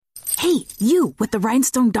Hey, you with the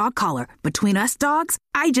rhinestone dog collar. Between us dogs,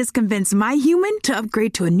 I just convinced my human to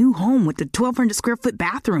upgrade to a new home with a 1,200 square foot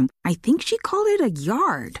bathroom. I think she called it a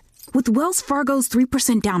yard. With Wells Fargo's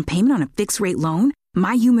 3% down payment on a fixed rate loan,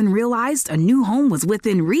 my human realized a new home was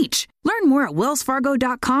within reach. Learn more at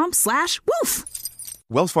wellsfargo.com/woof.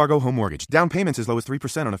 Wells Fargo Home Mortgage. Down payments as low as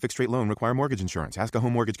 3% on a fixed-rate loan require mortgage insurance. Ask a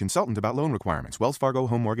home mortgage consultant about loan requirements. Wells Fargo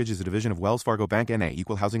Home Mortgage is a division of Wells Fargo Bank N.A.,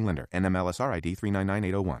 Equal Housing Lender. NMLSR ID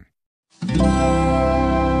 399801. Feral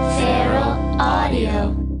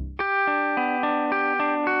Audio.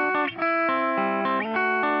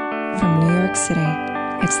 From New York City,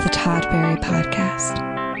 it's the Todd Barry Podcast.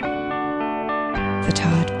 The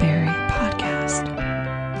Todd Barry Podcast.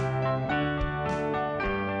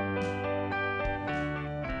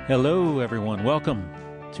 Hello, everyone. Welcome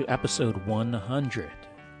to episode 100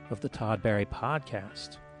 of the Todd Barry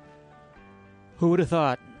Podcast. Who would have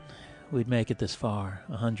thought we'd make it this far,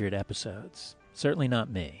 100 episodes? Certainly not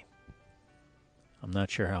me. I'm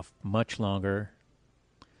not sure how much longer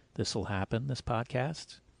this will happen, this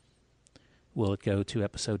podcast. Will it go to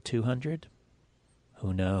episode 200?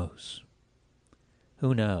 Who knows?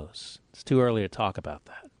 Who knows? It's too early to talk about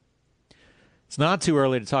that. It's not too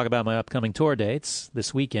early to talk about my upcoming tour dates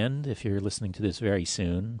this weekend, if you're listening to this very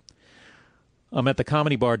soon. I'm at the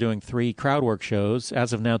Comedy Bar doing 3 crowdwork shows.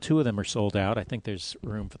 As of now, 2 of them are sold out. I think there's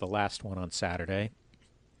room for the last one on Saturday.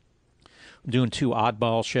 I'm doing 2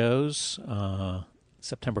 oddball shows,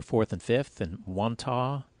 September 4th and 5th in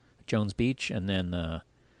Wantagh, Jones Beach, and then the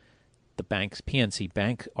PNC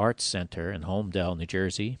Bank Arts Center in Holmdel, New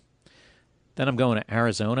Jersey. Then I'm going to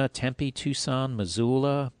Arizona, Tempe, Tucson,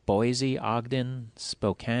 Missoula, Boise, Ogden,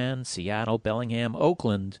 Spokane, Seattle, Bellingham,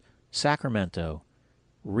 Oakland, Sacramento,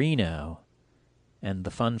 Reno, and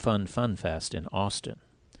the Fun Fest in Austin.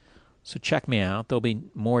 So check me out. There'll be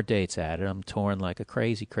more dates added. I'm touring like a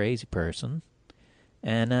crazy, crazy person.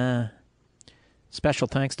 And special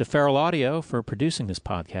thanks to Feral Audio for producing this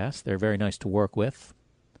podcast. They're very nice to work with.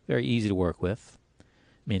 Very easy to work with,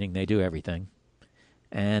 meaning they do everything.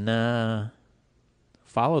 And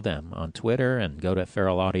follow them on Twitter and go to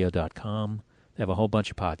feralaudio.com. They have a whole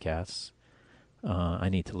bunch of podcasts. I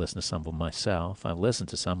need to listen to some of them myself. I've listened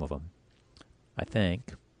to some of them, I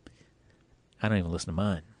think. I don't even listen to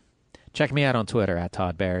mine. Check me out on Twitter at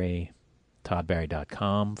Todd Barry,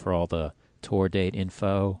 toddbarry.com for all the tour date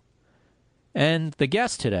info. And the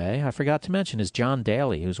guest today, I forgot to mention, is John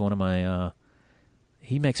Daly, who's one of my...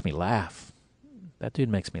 he makes me laugh. That dude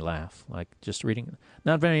makes me laugh. Like, just reading...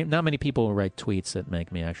 Not many people write tweets that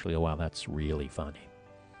make me actually, oh, wow, that's really funny.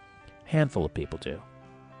 A handful of people do.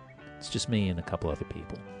 It's just me and a couple other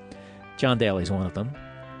people. John Daly's one of them.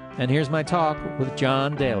 And here's my talk with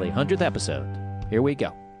John Daly, 100th episode. Here we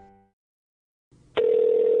go.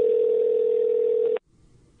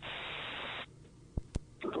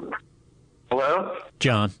 Hello?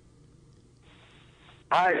 John.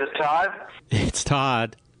 Hi, is this Todd? It's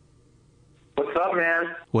Todd. What's up,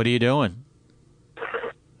 man? What are you doing?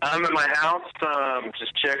 I'm at my house,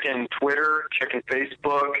 just checking Twitter, checking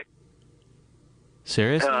Facebook.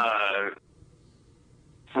 Seriously?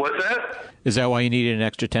 What's that? Is that why you needed an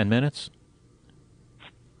extra 10 minutes?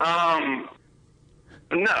 No.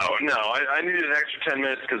 I needed an extra 10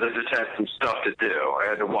 minutes because I just had some stuff to do. I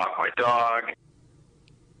had to walk my dog.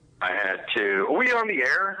 I had to... Are we on the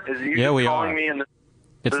air? Is you yeah, we calling are. Me in the,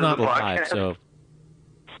 it's not live, so...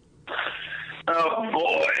 Oh,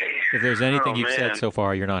 boy. If there's anything you've man. said so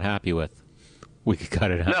far you're not happy with, we could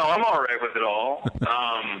cut it out. No, I'm all right with it all.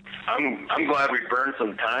 I'm glad we burned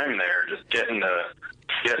some time there, just getting to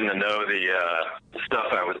know the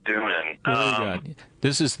stuff I was doing. Really good.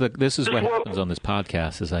 This is what happens on this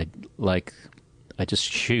podcast. Is I just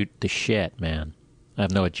shoot the shit, man. I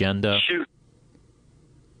have no agenda. Shoot.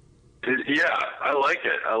 Yeah, I like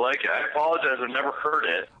it. I apologize. I've never heard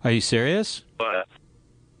it. Are you serious? But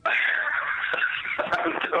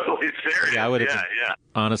I'm totally serious. Yeah, I would have. Yeah.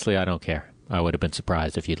 Honestly, I don't care. I would have been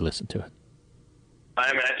surprised if you'd listened to it. I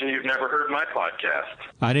imagine you've never heard my podcast.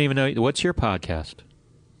 I didn't even know. What's your podcast?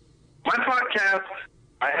 My podcast,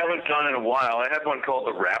 I haven't done in a while. I had one called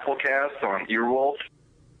the Rafflecast on Earwolf,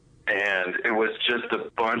 and it was just a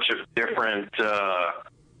bunch of different,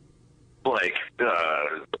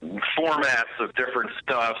 formats of different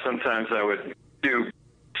stuff. Sometimes I would do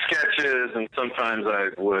sketches, and sometimes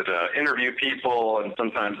I would interview people, and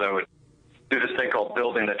sometimes I would do this thing called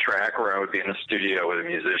Building the Track, where I would be in a studio with a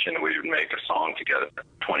musician, and we would make a song together in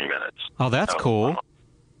 20 minutes. Oh, that's cool.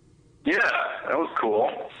 Yeah, that was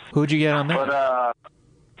cool. Who'd you get on that? But,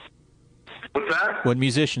 what's that? What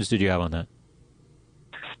musicians did you have on that?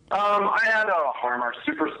 I had Harmar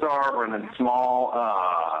Superstar, Brendan Small,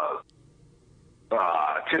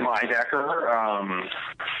 Tim Heidecker,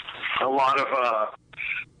 a lot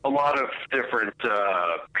of different, a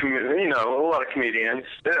lot of comedians.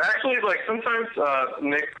 Actually, like sometimes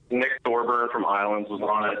Nick Thorburn from Islands was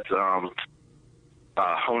on it.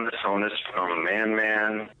 Honus from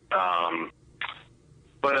Man.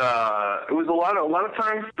 But it was a lot of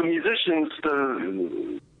times the musicians,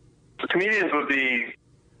 the comedians would be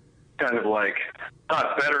kind of like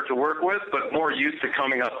not better to work with, but more used to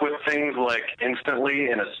coming up with things like instantly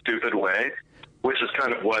in a stupid way, which is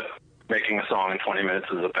kind of what making a song in 20 minutes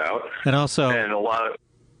is about. And also, a lot of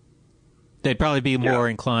they'd probably be more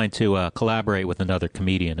inclined to collaborate with another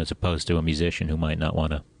comedian as opposed to a musician who might not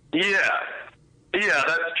want to. Yeah,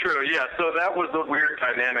 that's true. Yeah, so that was a weird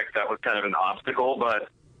dynamic that was kind of an obstacle, but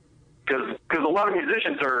because a lot of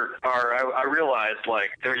musicians I realized, like,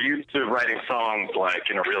 they're used to writing songs, like,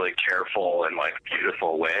 in a really careful and, like,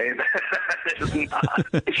 beautiful way. It's not,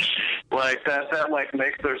 like, that, like,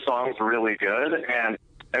 makes their songs really good, and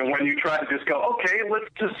when you try to just go, okay, let's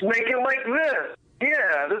just make it like this.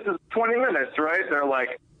 Yeah, this is 20 minutes, right? They're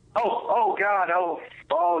like, oh, God, oh,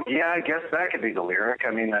 yeah, I guess that could be the lyric.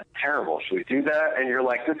 I mean, that's terrible. Should we do that? And you're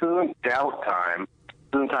like, this isn't doubt time.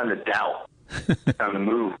 This isn't time to doubt. It's time to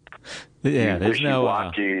move. Yeah, there's no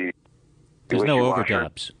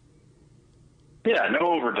overdubs. Yeah, no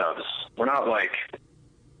overdubs. We're not like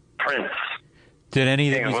Prince. Did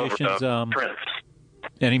any of the musicians,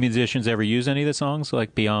 any musicians ever use any of the songs,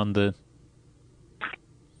 like beyond the?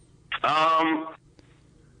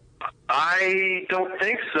 I don't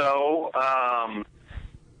think so.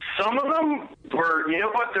 Some of them were, you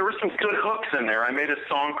know what, there were some good hooks in there. I made a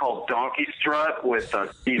song called Donkey Strut with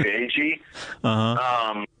Steve Agee.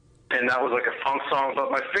 And that was like a funk song.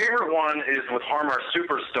 But my favorite one is with Harm Our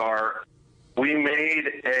Superstar. We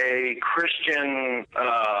made a Christian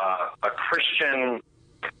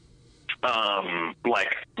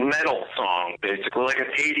like metal song, basically, like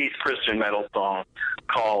an 80s Christian metal song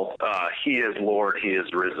called He is Lord, He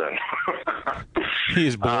is Risen. He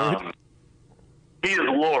is bored? He is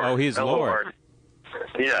Lord. Oh, He is Lord.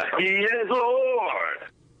 Yeah, He is Lord,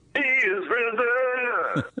 He is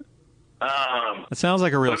Risen. It sounds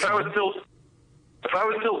like a real song. If I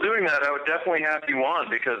was still doing that, I would definitely have you on,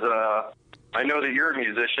 because I know that you're a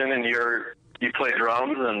musician and you play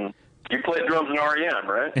drums, and you played drums in REM,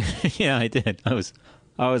 right? Yeah, I did. I was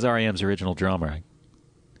REM's original drummer.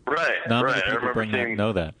 Right. Not right. many people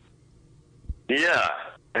know that. Yeah,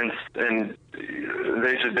 and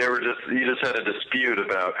they were just, you just had a dispute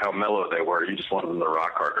about how mellow they were. You just wanted them to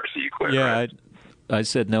rock harder, so you quit. Yeah, right? I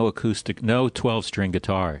said no acoustic, no 12-string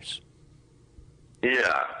guitars.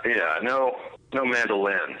 Yeah, no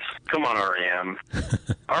mandolins. Come on, REM.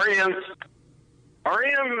 REM, are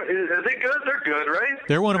they good? They're good, right?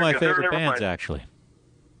 They're one of my favorite bands, actually.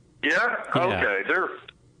 Yeah? Okay.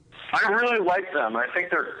 I really like them. I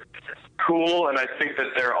think they're cool, and I think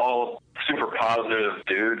that they're all super positive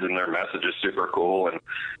dudes, and their message is super cool.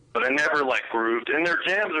 But I never like grooved, and their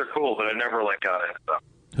jams are cool, but I never like got into them.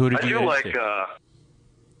 Who did you get into?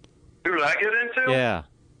 Who did I get into? Yeah.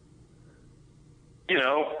 You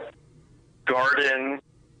know, Garden,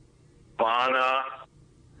 Bana,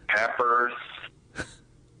 Peppers,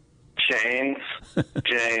 Chains.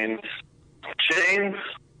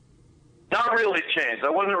 Not really Chains. I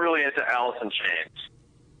wasn't really into Alice in Chains.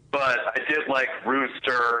 But I did like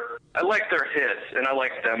Rooster. I liked their hits, and I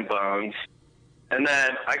liked Them Bones. And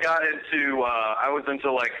then I got into, I was into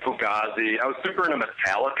like Fugazi. I was super into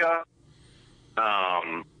Metallica.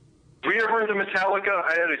 Were you ever into Metallica?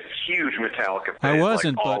 I had a huge Metallica fan. I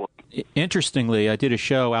wasn't, but interestingly, I did a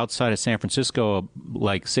show outside of San Francisco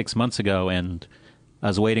like 6 months ago, and I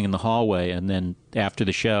was waiting in the hallway, and then after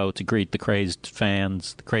the show to greet the crazed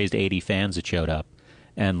 80 fans that showed up,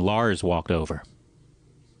 and Lars walked over.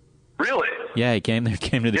 Really? Yeah, he came to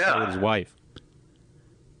the show with his wife.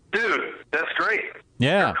 Dude, that's great.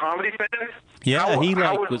 Yeah. You're a comedy fan? Yeah, he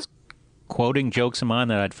was quoting jokes of mine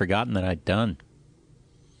that I'd forgotten that I'd done.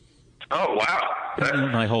 Oh, wow.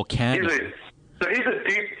 My whole canon. So he's a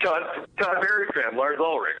deep Todd Berry fan, Lars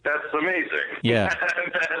Ulrich. That's amazing. Yeah.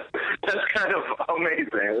 That's kind of amazing.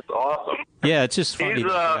 It's awesome. Yeah, it's just funny,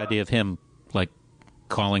 the idea of him, like,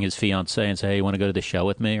 calling his fiancée and say, hey, you want to go to the show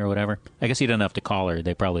with me or whatever? I guess he doesn't have to call her.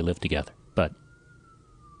 They probably live together, but...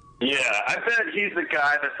 Yeah, I bet he's the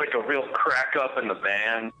guy that's like a real crack up in the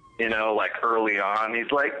band, you know, like early on.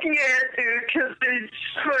 He's like, yeah, dude, because it's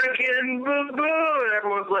fucking boo-boo. And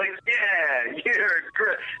everyone's like, yeah, you're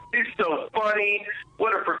great. He's so funny.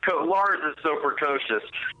 Lars is so precocious.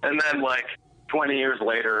 And then, like, 20 years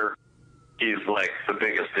later, he's like the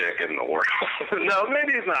biggest dick in the world. No,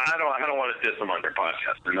 maybe he's not. I don't want to diss him on their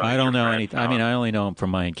podcast. I don't know anything. I mean, I only know him from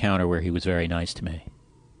my encounter where he was very nice to me.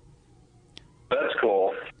 That's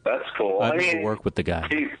cool. I mean, work with the guy.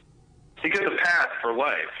 He gets a pass for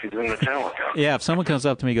life. He's in the talent company. Yeah, if someone comes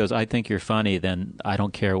up to me and goes, I think you're funny, then I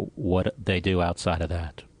don't care what they do outside of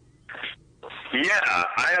that. Yeah,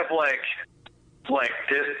 I have like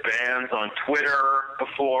diss bands on Twitter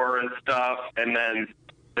before and stuff, and then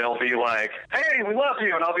they'll be like, hey, we love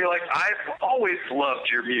you. And I'll be like, I've always loved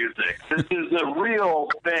your music. This is a real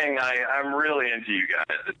thing. I'm really into you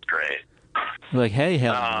guys. It's great. Like, hey,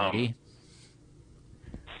 Helen lady.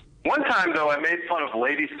 One time, though, I made fun of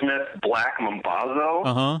Ladysmith Black Mambazo.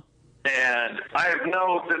 Uh-huh. And I have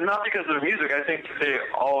not because of their music. I think they're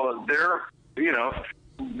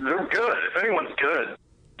good. If anyone's good,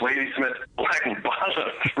 Ladysmith Black Mambazo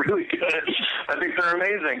is really good. I think they're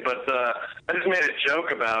amazing. But I just made a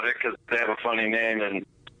joke about it because they have a funny name, and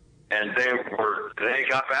they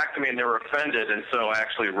got back to me and they were offended, and so I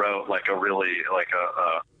actually wrote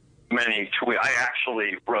many tweets. I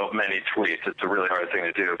actually wrote many tweets. It's a really hard thing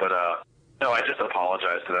to do, but no, I just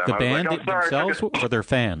apologized to them. The band themselves or their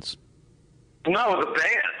fans? No, the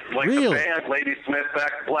band. Like really? The band, Ladysmith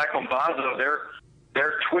Black Mambazo,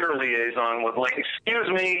 their Twitter liaison was like, excuse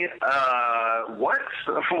me, what?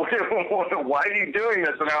 Why are you doing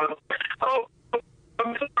this? And I was,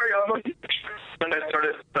 I'm sorry, and I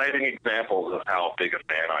started citing examples of how big a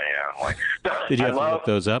fan I am. Like, did you have to look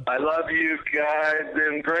those up? I love you guys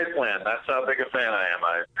in Graceland. That's how big a fan I am.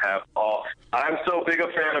 I'm so big a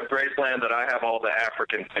fan of Graceland that I have all the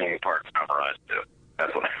African singing parts memorized too.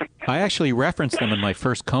 That's what I actually referenced them in my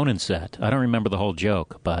first Conan set. I don't remember the whole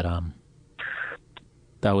joke, but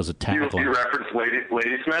that was a tagline. You referenced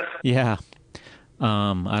Ladysmith? Yeah.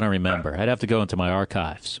 I don't remember. I'd have to go into my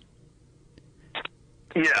archives.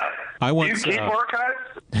 Yeah. I once, do you keep archives?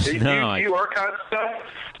 No. Do you archive stuff?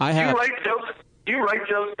 I have. Do you write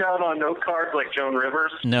jokes down on note cards like Joan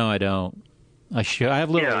Rivers? No, I don't. I should. I have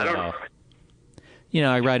little.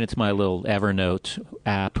 I write into my little Evernote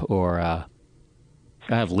app, or I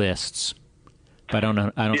have lists, but I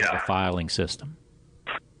don't have a filing system.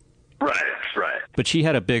 Right. But she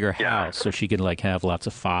had a bigger house, so she could have lots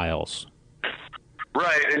of files.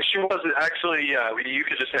 Right, and she wasn't actually. You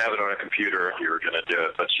could just have it on a computer if you were going to do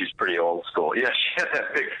it, but she's pretty old school. Yeah, she had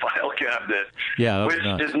that big file cabinet. Yeah, which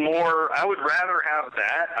is more. I would rather have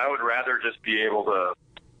that. I would rather just be able to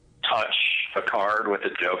touch a card with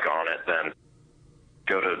a joke on it than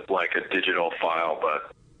go to a digital file.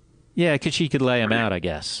 But yeah, because she could lay them out, I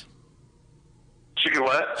guess. She could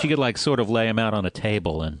what? She could sort of lay them out on a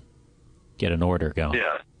table and get an order going.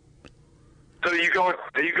 Yeah. So are you going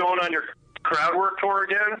on your crowd work tour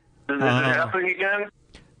again? Is it happening again?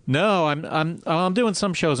 No, I'm doing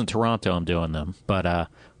some shows in Toronto. I'm doing them, but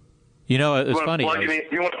it's funny.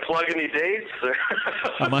 You want to plug any dates?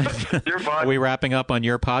 Are we wrapping up on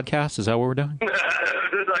your podcast? Is that what we're doing?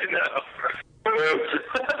 I know.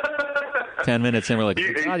 10 minutes in, we're like, do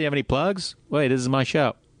you have any plugs? Wait, this is my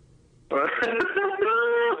show. Are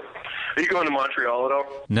you going to Montreal at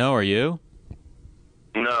all? No, are you?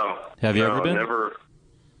 No. Have you ever been?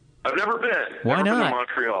 I've never been. Why not? Been to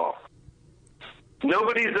Montreal.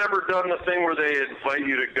 Nobody's ever done the thing where they invite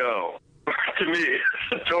you to go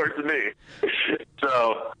towards me.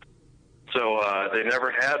 So they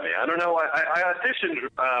never had me. I don't know. I auditioned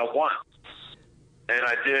once, and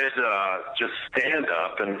I did just stand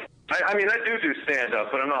up, and I do stand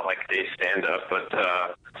up, but I'm not like a stand up. But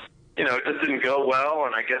it just didn't go well,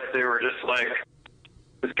 and I guess they were just like,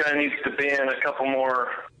 this guy needs to be in a couple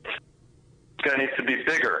more. This guy needs to be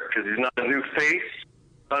bigger because he's not a new face.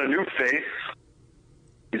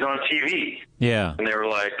 He's on TV. Yeah. And they were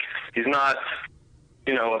like, he's not,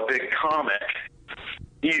 a big comic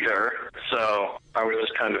either. So I was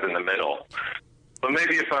just kind of in the middle. But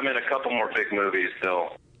maybe if I'm in a couple more big movies,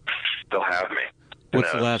 they'll have me.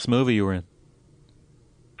 What's the last movie you were in?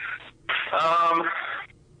 I'm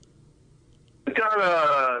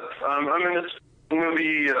in this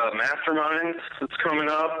movie, Masterminds, that's coming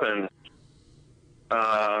up, and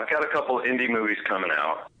got a couple indie movies coming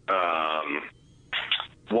out.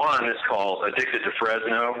 One is called Addicted to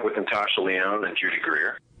Fresno with Natasha Lyonne and Judy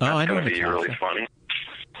Greer. Oh, I know It's going to be really funny.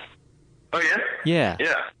 Oh, yeah? Yeah.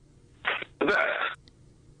 Yeah. The best.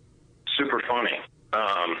 Super funny.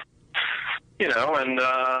 And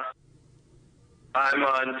I'm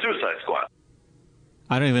on Suicide Squad.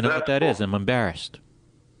 I don't even know what that is. I'm embarrassed.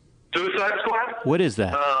 Suicide Squad? What is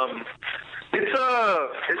that? It's a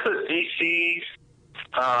DC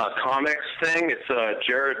comics thing. It's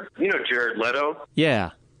Jared Leto.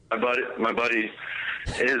 Yeah. My buddy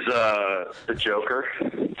is the Joker.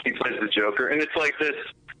 He plays the Joker, and it's like this.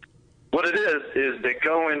 What it is they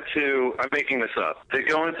go into. I'm making this up. They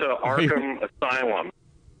go into Arkham Asylum.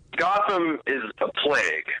 Gotham is a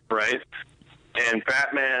plague, right? And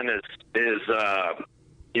Batman is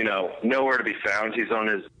nowhere to be found. He's on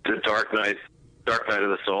the Dark Knight of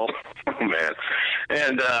the Soul. Oh man,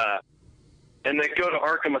 and they go to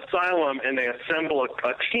Arkham Asylum and they assemble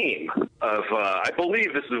a team of, I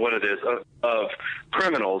believe this is what it is, of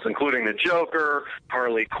criminals, including the Joker,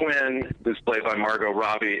 Harley Quinn, who's played by Margot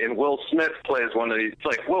Robbie, and Will Smith plays one of these. It's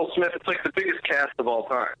like Will Smith. It's like the biggest cast of all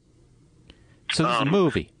time. So this is a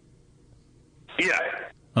movie. Yeah,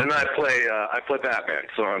 okay. And I play Batman,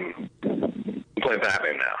 so I'm playing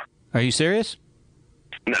Batman now. Are you serious?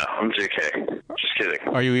 No, I'm JK. Just kidding.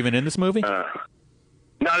 Are you even in this movie?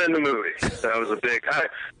 Not in the movie. That was a big.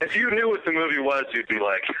 If you knew what the movie was, you'd be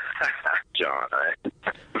like, John,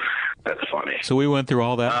 that's funny. So we went through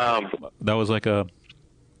all that. That was like a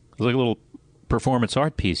little performance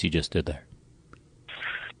art piece you just did there.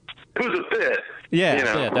 It was a bit. Yeah,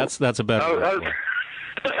 yeah. That's a better word.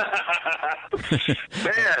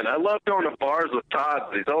 Man, I love going to bars with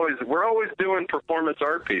Todd. We're always doing performance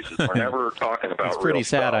art pieces. We're never talking about. It's pretty real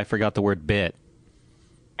sad. stuff. I forgot the word bit.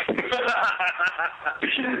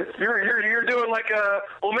 You're doing like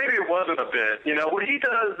maybe it wasn't a bit. What he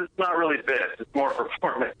does, it's not really bit. It's more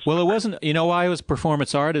performance. Well, it wasn't. You know why it was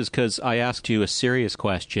performance art is because I asked you a serious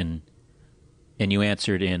question, and you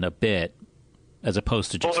answered in a bit, as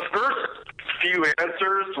opposed to just. Well, the first few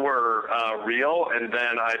answers were real, and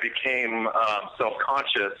then I became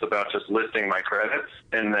self-conscious about just listing my credits,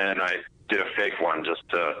 and then I did a fake one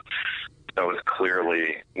that was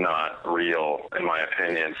clearly not real, in my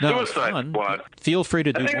opinion. No, Suicide Squad. Feel free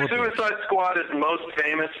to do more. I think Suicide Squad is most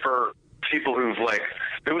famous for people who've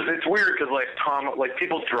it's weird because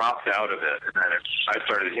people dropped out of it, and then I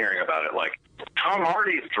started hearing about it. Like Tom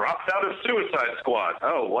Hardy's dropped out of Suicide Squad.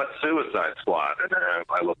 Oh, what's Suicide Squad? And then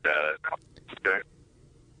I looked at it. Okay.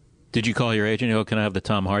 Did you call your agent? Can I have the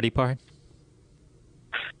Tom Hardy part?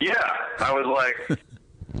 Yeah, I was like.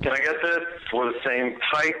 Can I get this? We're the same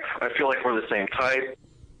type. I feel like we're the same type.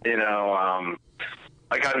 I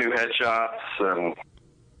got new headshots, and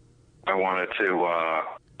I wanted to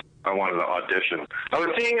audition. I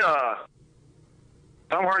was seeing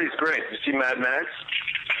Tom Hardy's great. You see Mad Max?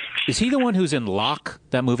 Is he the one who's in Locke?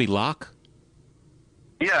 That movie Locke?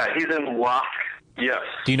 Yeah, he's in Locke. Yes.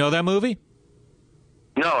 Do you know that movie?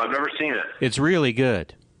 No, I've never seen it. It's really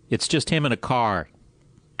good. It's just him in a car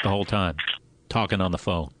the whole time. Talking on the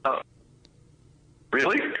phone. Oh.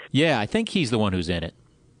 Really? Yeah, I think he's the one who's in it.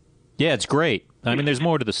 Yeah, it's great. I mean, there's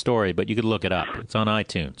more to the story, but you could look it up. It's on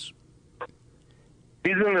iTunes.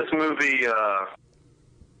 He's in this movie,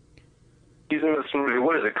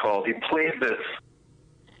 what is it called? He plays this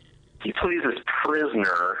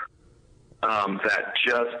prisoner that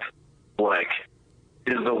just,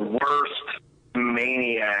 is the worst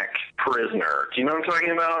maniac prisoner. Do you know what I'm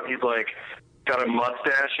talking about? He's got a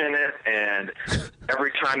mustache in it, and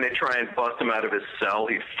every time they try and bust him out of his cell,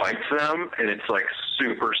 he fights them, and it's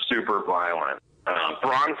super, super violent.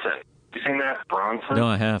 Bronson. You seen that, Bronson? No,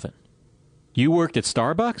 I haven't. You worked at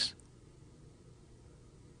Starbucks?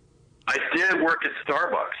 I did work at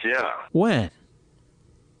Starbucks, yeah. When?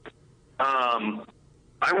 I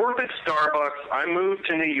worked at Starbucks. I moved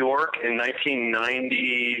to New York in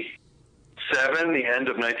 1997, the end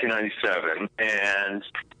of 1997, and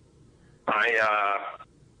I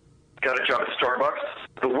got a job at Starbucks,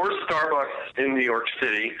 the worst Starbucks in New York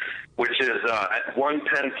City, which is at 1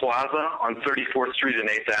 Penn Plaza on 34th Street and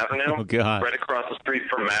 8th Avenue, oh, God. Right across the street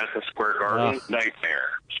from Madison Square Garden. Ugh.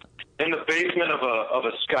 Nightmare. In the basement of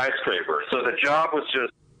a skyscraper. So the job was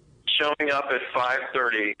just showing up at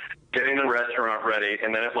 5:30, getting the restaurant ready,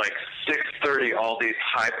 and then at 6:30, all these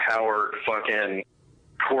high-powered fucking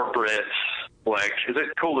corporates. Is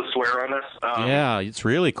it cool to swear on this? Yeah, it's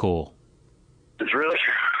really cool. It's really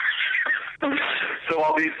so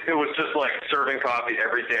it was just serving coffee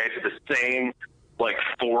every day to the same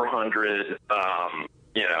 400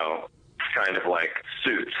 kind of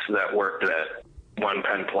suits that worked at 1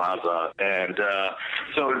 Penn Plaza, and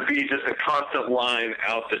so it would be just a constant line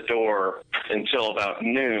out the door until about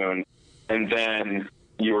noon, and then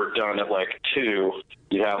you were done at 2.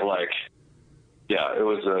 You'd have it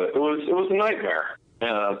was a nightmare.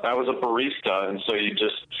 I was a barista, and so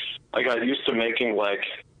I got used to making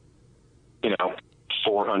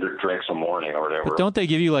 400 drinks a morning or whatever. But don't they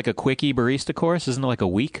give you a quickie barista course? Isn't it a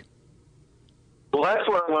week? Well, that's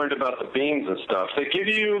what I learned about the beans and stuff. They give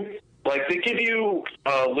you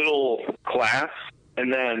a little class,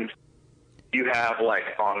 and then you have like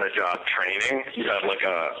on-the-job training. You have like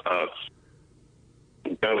a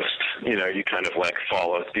ghost, you kind of like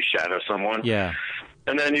follow, you shadow someone. Yeah.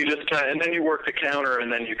 And then you just and then you work the counter,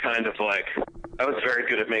 and then you kind of like, I was very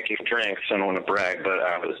good at making drinks. I don't want to brag, but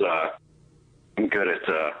I was good at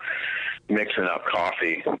mixing up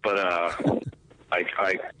coffee. But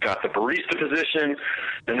I got the barista position,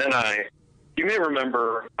 and then you may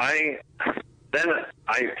remember,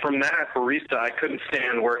 from that barista, I couldn't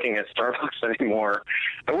stand working at Starbucks anymore.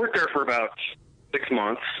 I worked there for about 6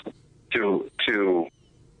 months to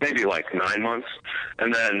maybe like 9 months,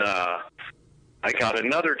 and then I got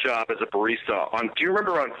another job as a barista do you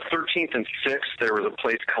remember on 13th and 6th there was a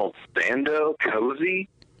place called Zando Cozy?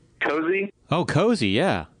 Oh, Cozy,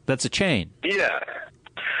 yeah. That's a chain. Yeah.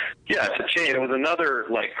 Yeah, it's a chain. It was another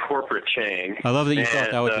like corporate chain. I love that you thought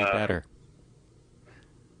that would be better.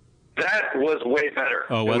 That was way better.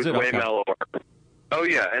 Oh, was it? Way Okay. mellower. Oh,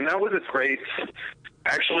 yeah, and that was a great,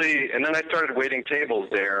 actually, and then I started waiting tables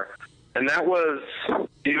there, and that was,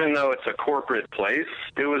 even though it's a corporate place,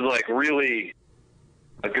 it was like really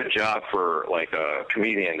a good job for like a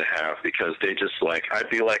comedian to have, because they just like, I'd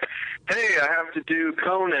be like, hey, I have to do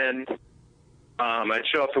Conan. I'd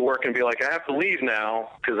show up to work and be like, I have to leave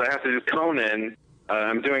now because I have to do Conan.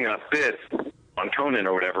 I'm doing a bit on Conan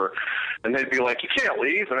or whatever. And they'd be like, you can't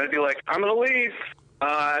leave. And I'd be like, I'm going to leave.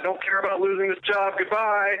 I don't care about losing this job.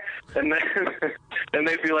 Goodbye. And then and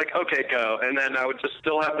they'd be like, okay, go. And then I would just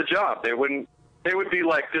still have the job. They would be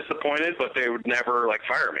like disappointed, but they would never like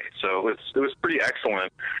fire me. So it was pretty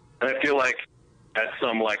excellent. And I feel like at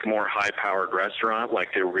some like more high powered restaurant,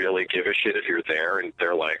 like they really give a shit if you're there, and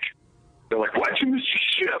they're like, why'd you miss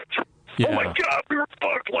your shift? Yeah. Oh my God, we were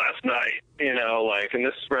fucked last night. And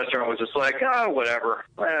this restaurant was just like, whatever.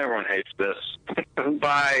 Everyone hates this.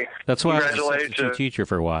 Bye. That's why I was a Congratulations. substitute teacher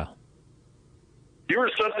for a while. You were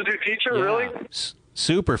a substitute teacher, Yeah. really?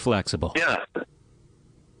 Super flexible. Yeah.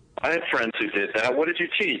 I had friends who did that. What did you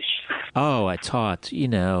teach? Oh, I taught,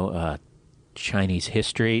 Chinese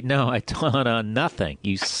history. No, I taught on nothing.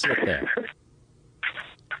 You sit there.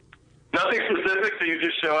 Nothing specific, so you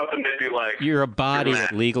just show up and they'd be like... You're a body "You're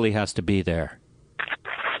that mad." legally has to be there.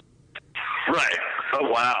 Right. Oh,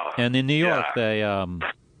 wow. And in New York, Yeah.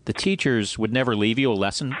 the teachers would never leave you a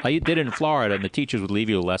lesson. I did it in Florida, and the teachers would leave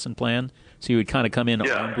you a lesson plan, so you would kind of come in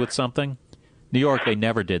armed with something. New York, they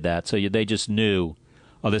never did that, so they just knew,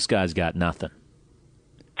 oh, this guy's got nothing.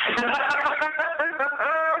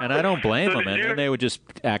 And I don't blame them, and then they would just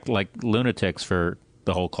act like lunatics for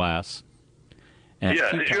the whole class. And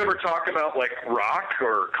Yeah, did you ever talk about, like, rock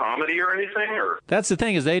or comedy or anything? Or That's the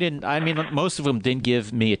thing, is they didn't, most of them didn't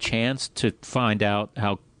give me a chance to find out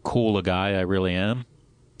how cool a guy I really am.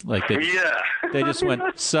 Like, they just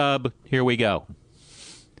went, sub, here we go.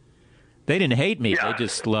 They didn't hate me, Yeah. they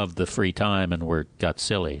just loved the free time and got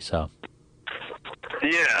silly, so.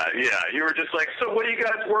 Yeah. You were just like, so what are you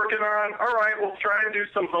guys working on? All right, we'll try and do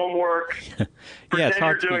some homework. Yeah, it's Pretend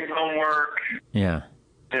hard you're to doing homework. Yeah.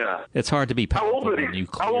 Yeah. It's hard to be How old powerful are when you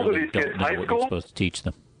how old are clearly these don't kids? know High what school? you're supposed to teach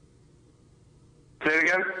them. Say it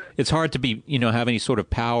again? It's hard to be, have any sort of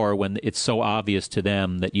power when it's so obvious to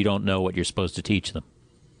them that you don't know what you're supposed to teach them.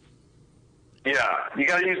 Yeah, you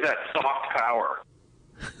got to use that soft power.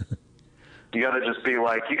 You got to just be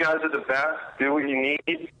like, you guys are the best. Do what you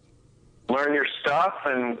need. Learn your stuff,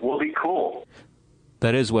 and we'll be cool.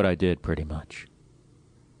 That is what I did, pretty much.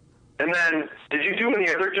 And then, did you do any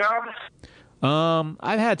other jobs?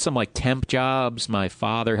 I've had some like temp jobs. My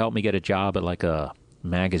father helped me get a job at like a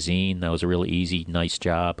magazine. That was a really easy, nice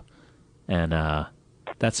job, and that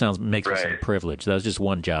makes me some privilege. That was just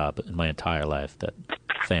one job in my entire life that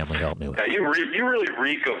family helped me with. Yeah, you really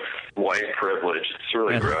reek of white privilege. It's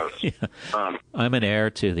really gross. Yeah. I'm an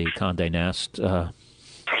heir to the Condé Nast.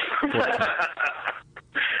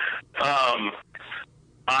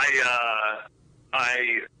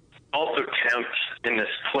 I also temped in this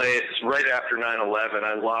place right after 9/11.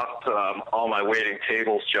 I lost all my waiting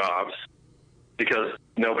tables jobs because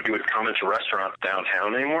nobody would come into restaurants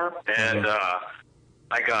downtown anymore. And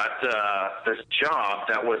I got this job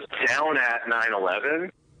that was down at 9/11,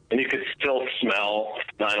 and you could still smell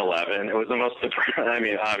 9/11. It was the most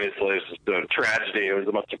obviously it was just a tragedy. It was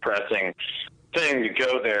the most depressing thing to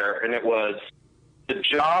go there, and the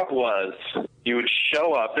job was you would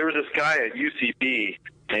show up. There was this guy at UCB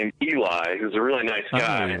named Eli, who was a really nice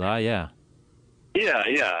guy. I know Eli, yeah. Yeah.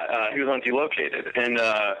 He was on Delocated, and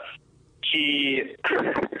he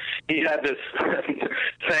had this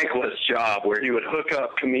thankless job where he would hook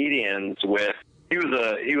up comedians with. He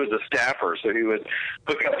was a staffer, so he would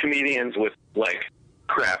hook up comedians with like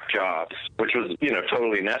crap jobs, which was,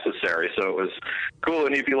 totally necessary. So it was cool.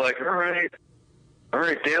 And he'd be like, all right,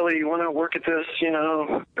 Daly, you want to work at this?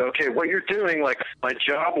 Okay, what you're doing, like, my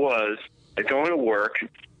job was going to work,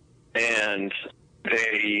 and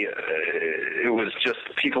it was just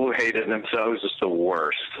people who hated themselves, just the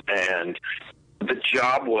worst. And the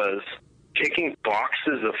job was taking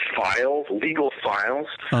boxes of files, legal files,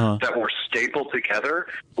 that were stapled together,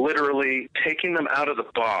 literally taking them out of the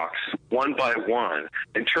box one by one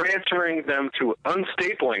and transferring them to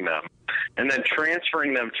unstapling them, and then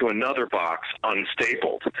transferring them to another box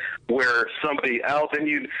unstapled, where somebody else, and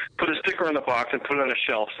you'd put a sticker on the box and put it on a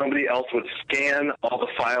shelf. Somebody else would scan all the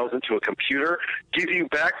files into a computer, give you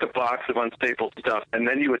back the box of unstapled stuff, and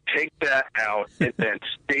then you would take that out and then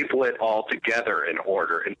staple it all together in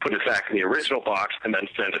order and put it back in the original box and then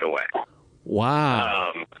send it away.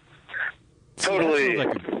 Wow. Totally.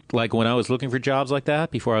 Like when I was looking for jobs like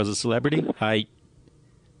that before I was a celebrity,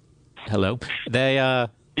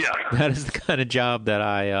 Yeah. That is the kind of job that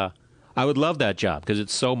I would love that job because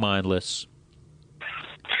it's so mindless.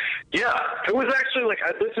 Yeah, it was actually like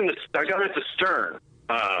I got into Stern.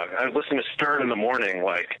 I listened to Stern in the morning,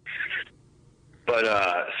 but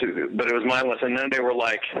it was mindless. And then they were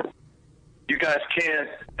like, "You guys can't."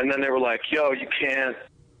 And then they were like, "Yo, you can't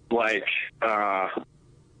you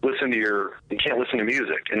can't listen to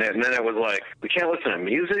music." And then it was like, "We can't listen to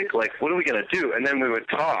music? Like, what are we gonna do?" And then we would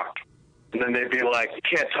talk. And then they'd be like, "You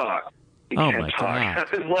can't talk. You can't talk." God. I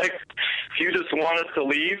was like, "You just want us to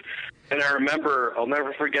leave?" And I remember, I'll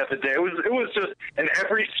never forget the day. It was just, and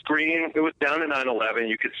every screen, it was down to 9/11.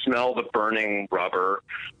 You could smell the burning rubber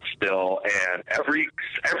still, and every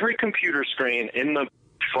computer screen in the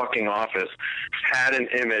fucking office had an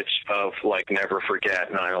image of never forget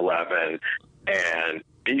 9/11, and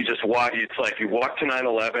you just walk. It's like you walk to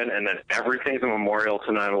 9/11, and then everything's a memorial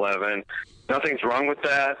to 9/11. Nothing's wrong with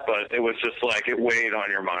that, but it was just it weighed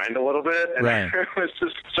on your mind a little bit, and right. It was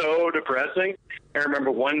just so depressing. I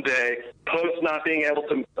remember one day, post not being able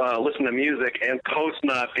to listen to music, and post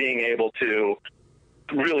not being able to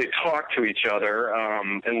really talk to each other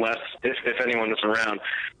unless if anyone was around.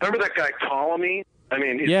 Remember that guy Ptolemy? I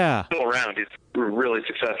mean, he's still around. He's a really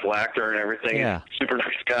successful actor and everything. Yeah. He's a super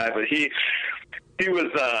nice guy, but he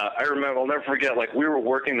was, I remember, I'll never forget, we were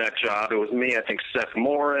working that job. It was me, I think Seth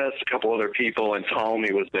Morris, a couple other people, and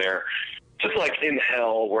Ptolemy was there. Just in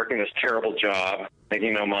hell, working this terrible job,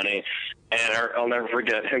 making no money. And I'll never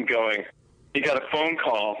forget him going, he got a phone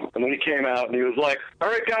call, and then he came out, and he was like, "All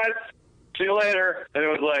right, guys, see you later." And it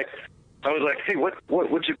was like, I was like, "Hey, what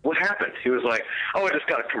happened?" He was like, "Oh, I just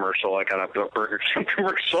got a commercial. I got a Burger King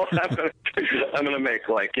commercial. I'm gonna make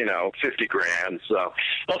 $50,000. So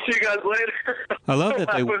I'll see you guys later." I love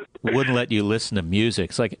that they wouldn't let you listen to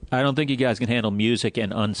music. It's like, I don't think you guys can handle music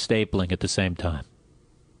and unstapling at the same time.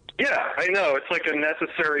 Yeah, I know. It's like a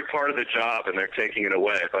necessary part of the job, and they're taking it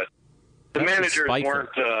away. But the managers weren't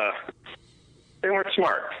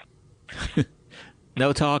smart.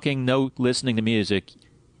 No talking, no listening to music.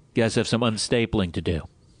 You guys have some unstapling to do.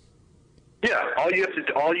 Yeah, all you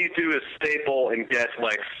do is staple and get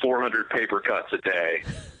 400 paper cuts a day.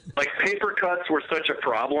 Paper cuts were such a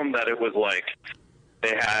problem that it was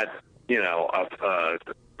they had, they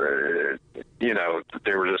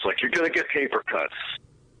were just like, "You're gonna get paper cuts."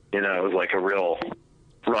 It was a real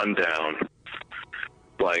rundown.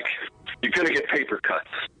 You're gonna get paper cuts.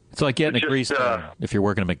 It's like getting a grease gun if you're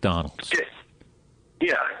working at McDonald's.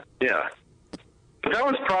 Yeah. But that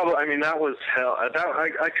was probably, that was hell.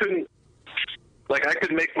 I couldn't, I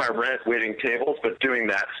could make my rent waiting tables, but doing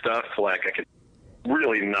that stuff, I could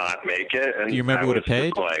really not make it. And do you remember what it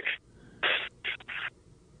paid?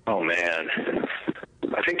 Oh, man.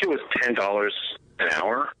 I think it was $10 an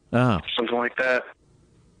hour. Oh. Something like that.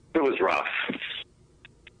 It was rough.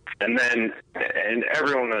 And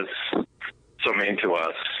everyone was so mean to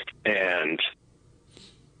us. And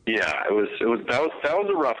yeah, that was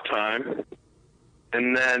a rough time.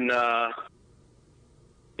 And then, I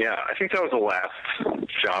think that was the last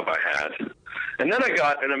job I had. And then I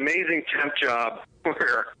got an amazing temp job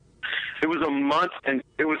where it was a month, and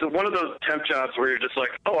it was one of those temp jobs where you're just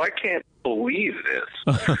like, "Oh, I can't believe this."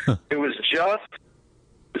 It was just,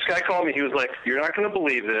 this guy called me. He was like, "You're not going to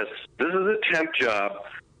believe this. This is a temp job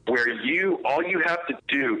where all you have to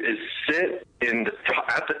do is sit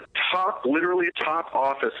at the top, literally top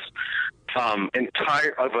office,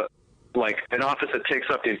 an office that takes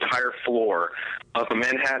up the entire floor of a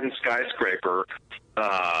Manhattan skyscraper,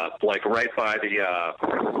 right by the,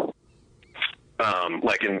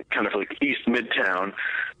 in kind of East Midtown.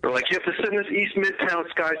 They're like, you have to sit in this East Midtown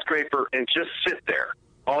skyscraper and just sit there.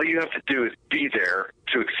 All you have to do is be there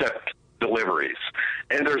to accept deliveries."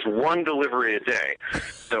 and there's one delivery a day.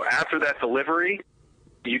 So after that delivery,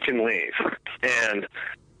 you can leave,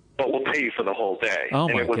 but we'll pay you for the whole day. Oh,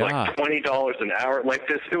 and my it was God. like $20 an hour. Like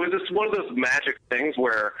this, it was just one of those magic things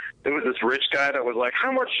where there was this rich guy that was like,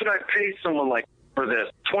 how much should I pay someone like for this?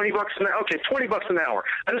 $20 an hour? Okay, $20 an hour.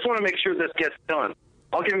 I just want to make sure this gets done.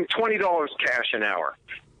 I'll give him $20 cash an hour.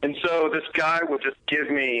 And so this guy would just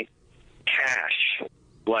give me cash,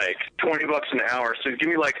 like $20 an hour. So give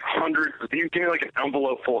me like give me like an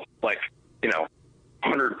envelope full of like, $100,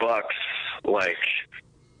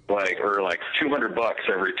 or like $200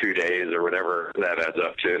 every 2 days or whatever that adds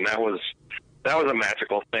up to. And that was a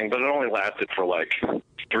magical thing, but it only lasted for like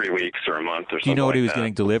 3 weeks or a month or something. Do you know what he was like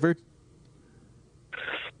getting delivered?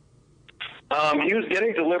 He was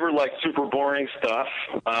getting delivered like super boring stuff.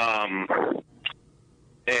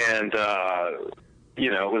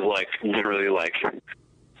 It was like literally like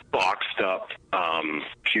boxed up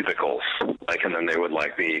cubicles, like, and then they would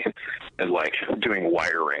like be like doing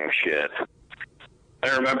wiring shit.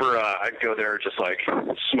 I remember I'd go there just like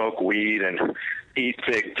smoke weed and eat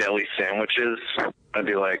big deli sandwiches. I'd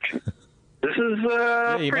be like, this is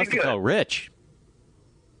Yeah, you pretty must have good. felt rich.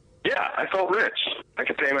 Yeah, I felt rich. I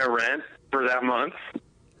could pay my rent for that month.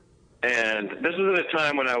 And this was at a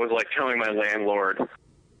time when I was like telling my landlord,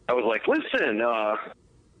 I was like, listen,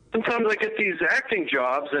 sometimes I get these acting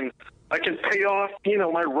jobs and I can pay off,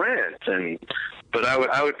 my rent. But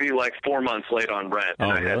I would be like 4 months late on rent.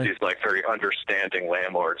 And Oh, I had really? these like very understanding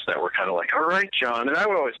landlords that were kind of like, all right, John. And I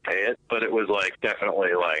would always pay it, but it was like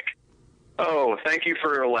definitely like, oh, thank you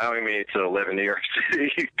for allowing me to live in New York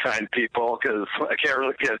City, kind people, because I can't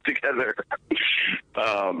really get it together.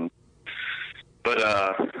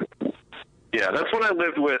 Yeah, that's when I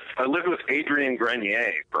lived with Adrian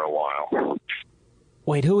Grenier for a while.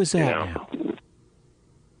 Wait, who is that Yeah. now?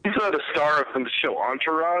 He's the star of the show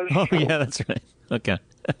Entourage. Oh, yeah, that's right. Okay.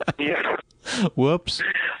 Yeah, Whoops.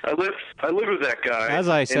 I lived with that guy. As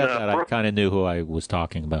I said that, I Brook- kind of knew who I was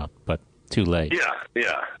talking about, but too late.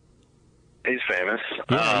 Yeah, he's famous.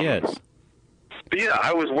 Yeah, he is. But yeah,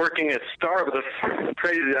 I was working at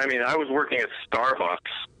I was working at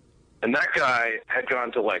Starbucks, and that guy had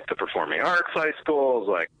gone to like the performing arts high schools,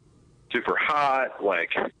 like super hot,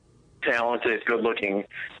 like talented, good-looking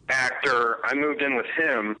actor. I moved in with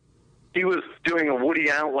him. He was doing a Woody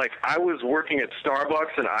Allen, like I was working at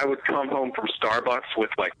Starbucks, and I would come home from Starbucks with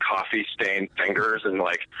like coffee-stained fingers and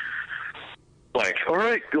like, all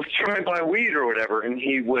right, let's try and buy weed or whatever. And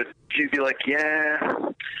he'd be like, yeah,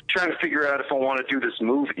 trying to figure out if I want to do this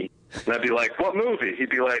movie. And I'd be like, what movie? He'd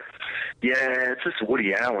be like, yeah, it's this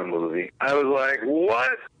Woody Allen movie. I was like,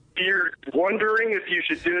 what? You're wondering if you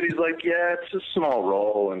should do it? He's like, yeah, it's a small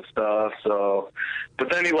role and stuff. So,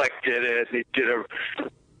 but then he like did it. He did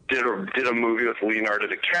a movie with Leonardo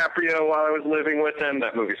DiCaprio while I was living with him.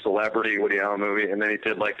 That movie, Celebrity, Woody Allen movie. And then he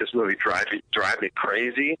did like this movie, Drive Me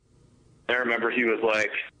Crazy. I remember he was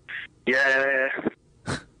like, yeah,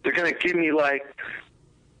 they're going to give me like,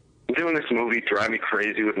 I'm doing this movie, Drive Me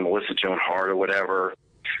Crazy with Melissa Joan Hart or whatever.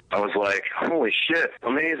 I was like, holy shit,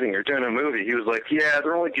 amazing, you're doing a movie. He was like, yeah,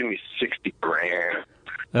 they're only giving me $60,000.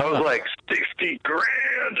 I was like, $60,000?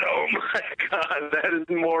 Oh my God, that is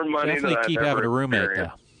more money Definitely than keep I've having ever a roommate,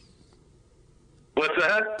 experienced. though. What's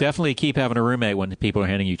that? Definitely keep having a roommate when people are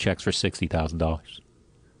handing you checks for $60,000.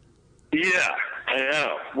 Yeah, I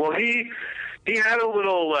know. Well, he had a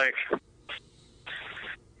little, like,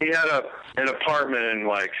 he had an apartment and,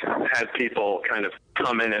 like, had people kind of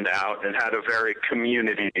come in and out and had a very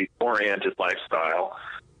community-oriented lifestyle.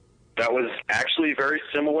 That was actually very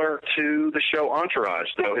similar to the show Entourage,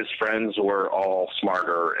 though his friends were all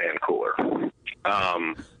smarter and cooler.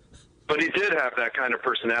 But he did have that kind of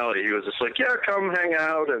personality. He was just like, yeah, come hang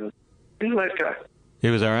out, and he's a nice guy. He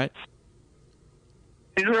was all right?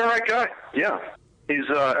 He's an all right guy, yeah. He's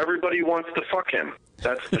everybody wants to fuck him.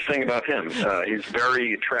 That's the thing about him. He's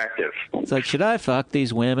very attractive. It's like, should I fuck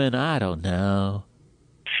these women? I don't know.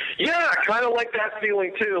 Yeah, I kind of like that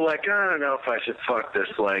feeling, too. Like, I don't know if I should fuck this,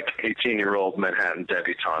 like, 18-year-old Manhattan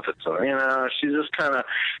debutante. So, she's just kind of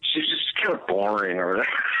boring or whatever.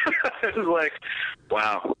 It was like,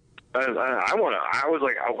 wow. I want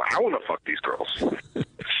to fuck these girls.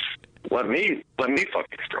 Let me fuck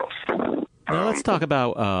these girls. Now, let's talk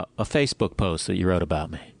about a Facebook post that you wrote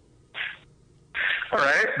about me. All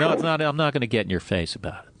right. No, it's not. I'm not going to get in your face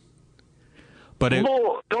about it. But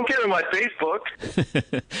Well, don't get in my Facebook.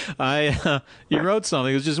 you wrote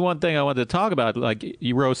something. It was just one thing I wanted to talk about. Like,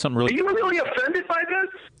 you wrote something Are really... you really offended by this?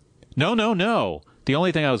 No. The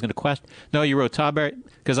only thing I was going to question... No, you wrote Todd Barry...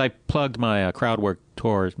 Because I plugged my Crowdwork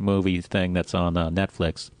Tour movie thing that's on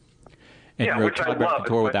Netflix. And yeah, you wrote which I Todd Barry love. Can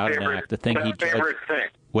Tour It's my Without an favorite, Act, the thing he judged. favorite thing.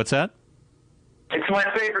 What's that? It's my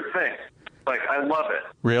favorite thing. Like, I love it.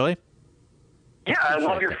 Really? Yeah, I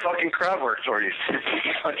love your fucking crowd work stories.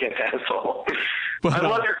 Fucking asshole. But, I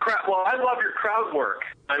love your crowd. Well, I love your crowd work.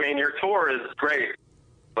 I mean, your tour is great.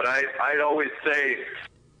 But I'd always say,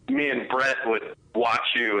 me and Brett would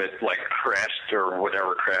watch you at like Crash or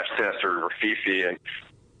whatever, Crash Test or Fifi, and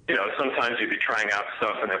you know, sometimes you'd be trying out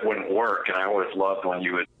stuff and it wouldn't work. And I always loved when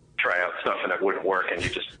you would try out stuff and it wouldn't work, and you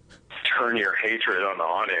just turn your hatred on the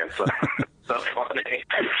audience. That's funny.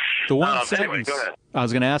 The one anyway, sentence go ahead. I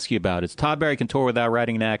was going to ask you about is Todd Barry can tour without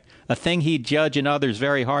writing an act, a thing he'd judge in others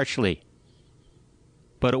very harshly.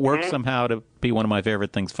 But it works somehow to be one of my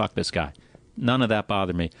favorite things. Fuck this guy. None of that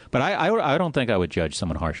bothered me. But I don't think I would judge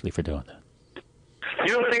someone harshly for doing that.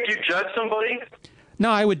 You don't think you judge somebody?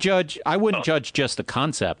 No, I wouldn't judge just the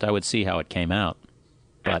concept. I would see how it came out.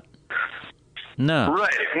 But no.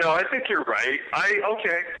 Right. No, I think you're right.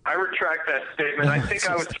 I retract that statement. I think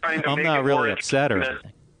I was trying to I'm make not it really more upset or intimate.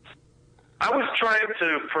 anything. I was trying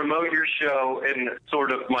to promote your show in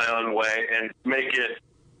sort of my own way and make it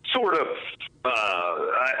sort of,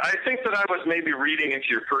 I think that I was maybe reading into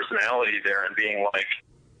your personality there and being like,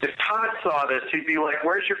 if Todd saw this, he'd be like,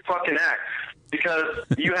 where's your fucking act? Because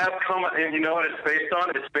you have come, and you know what it's based on?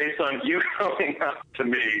 It's based on you coming up to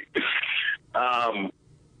me.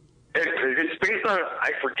 It's based on,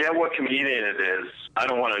 I forget what comedian it is. I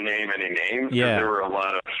don't want to name any names. Yeah. There were a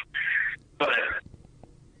lot of, but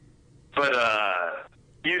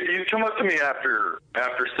you come up to me after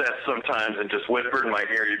sets sometimes and just whispered in my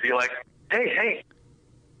ear. You'd be like, hey,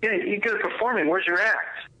 yeah, you good at performing. Where's your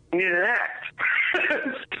act? You need an act.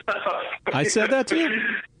 I said that to you?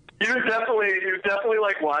 You definitely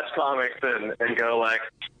like watch comics and go like,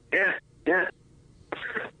 yeah,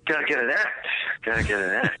 gotta get an act.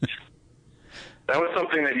 That was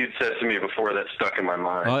something that you'd said to me before that stuck in my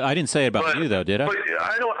mind. Well, I didn't say it about you though, did I? But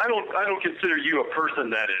I don't consider you a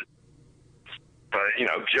person that is,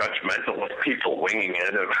 judgmental of people winging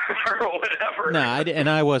it or whatever. No, and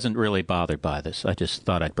I wasn't really bothered by this. I just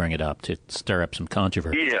thought I'd bring it up to stir up some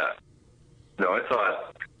controversy. Yeah. No, I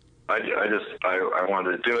thought I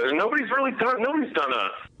wanted to do it, and nobody's done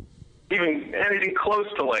even anything close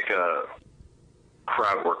to like a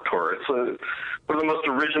crowd work tour. It's one of the most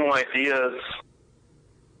original ideas.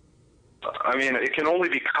 I mean, it can only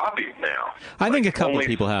be copied now. I think a couple of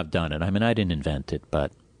people have done it. I mean, I didn't invent it,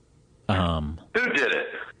 but who did it?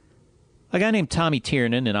 A guy named Tommy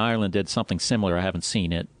Tiernan in Ireland did something similar. I haven't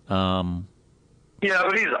seen it. Yeah,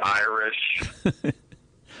 but he's Irish.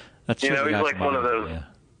 That's he's like one of those. Yeah.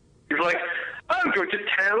 He's like, I'm going to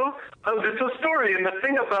tell this a story, and the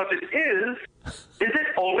thing about it is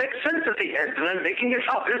it all makes sense at the end, and I'm making it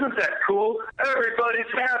up. Isn't that cool? Everybody's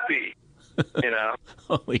happy,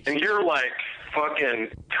 And you're like fucking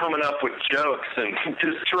coming up with jokes and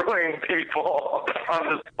destroying people on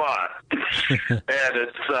the spot, and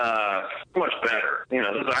it's much better.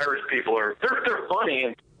 Those Irish people they're funny,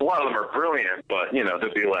 and a lot of them are brilliant, but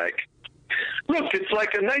they'll be like, look, it's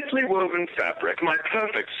like a nicely woven fabric, my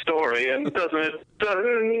perfect story, and if it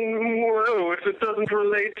doesn't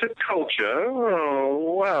relate to culture, oh,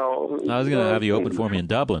 wow. I was going to have you open for me in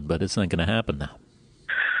Dublin, but it's not going to happen now.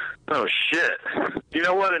 Oh, shit. You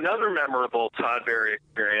know what? Another memorable Todd Barry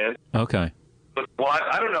experience. Okay. Well,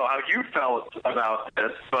 I don't know how you felt about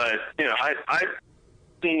this, but, I've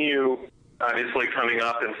seen you, obviously, coming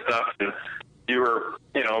up and stuff, and you were,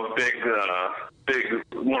 a big,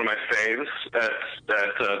 one of my faves at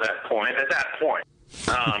that point. At that point,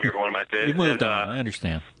 you're one of my faves. You moved on. I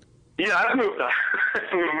understand. Yeah, I've moved on.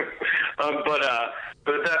 But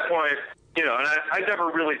at that point, and I'd never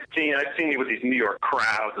really I'd seen you with these New York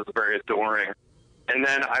crowds. It was very adoring. And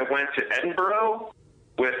then I went to Edinburgh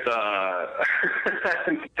with to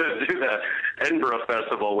do the Edinburgh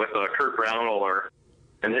Festival with Kurt Brownohler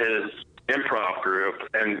and his improv group,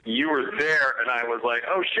 and you were there, and I was like,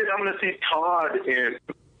 oh shit, I'm going to see Todd in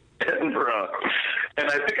Edinburgh. And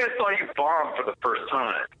I think I saw you bomb for the first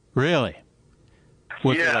time. Really?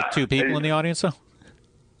 Was there like two people in the audience, though?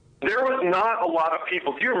 There was not a lot of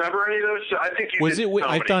people. Do you remember any of those? I think you did.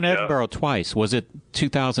 I've done Edinburgh twice. Was it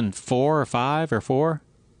 2004 or 5 or 4?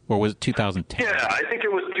 Or was it 2010? Yeah, I think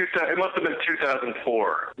it was. It must have been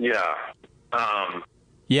 2004. Yeah.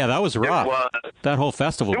 Yeah, that was rough. That whole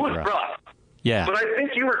festival was rough. Yeah. But I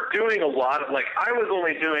think you were doing a lot of, I was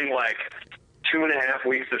only doing 2.5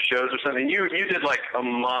 weeks of shows or something. You did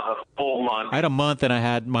a full month. I had a month,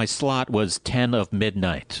 and my slot was 10 of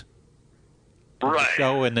midnight. Right. The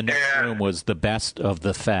show in the next room was the best of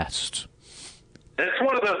the fest. It's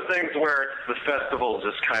one of those things things where the festival is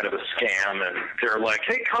just kind of a scam, and they're like,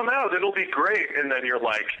 "Hey, come out, it'll be great," and then you're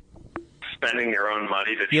like spending your own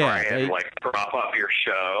money to try and like prop up your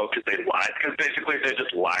show because they lied. Because basically, they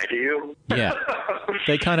just lie to you. Yeah,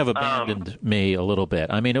 they kind of abandoned me a little bit.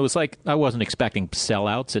 I mean, it was like I wasn't expecting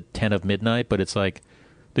sellouts at 10 of midnight, but it's like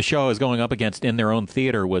the show I was going up against in their own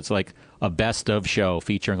theater was like a best of show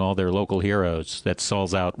featuring all their local heroes that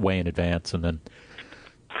sells out way in advance, and then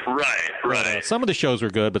right. Some of the shows were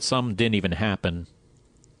good, but some didn't even happen.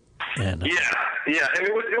 And yeah, and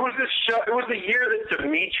it was this show. It was the year that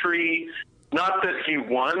Dimitri, not that he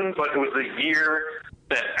won, but it was the year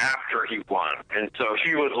that after he won, and so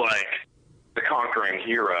he was like the conquering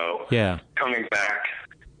hero. Yeah, coming back.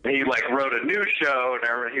 He like wrote a new show,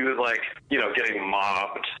 and he was like, you know, getting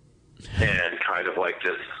mobbed and kind of like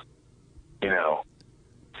just, you know,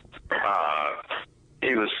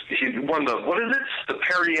 he won the, what is it? The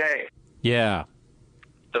Perrier. Yeah.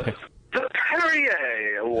 The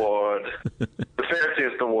Perrier Award. The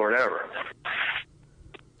fanciest award ever.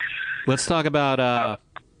 Let's talk about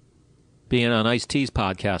being on Ice-T's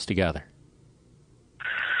podcast together.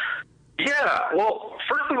 Yeah. Well,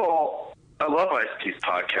 first of all, I love Ice-T's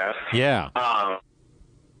podcast. Yeah. I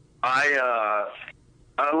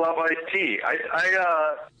love Ice-T. I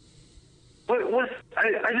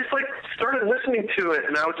just like started listening to it,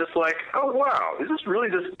 and I was just like, oh wow, is this really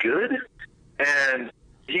this good? And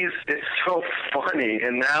it's so funny.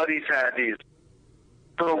 And now he's had these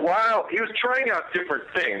for a while. He was trying out different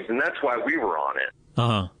things, and that's why we were on it.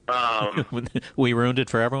 We ruined it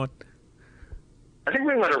for everyone. I think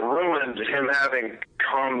we might have ruined him having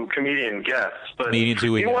comedian guests, but comedians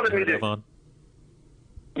who he wanted me to have on.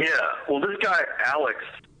 Yeah, well, this guy Alex,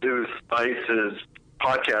 who's Ice's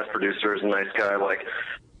podcast producer, is a nice guy. Like,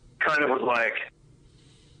 kind of was like,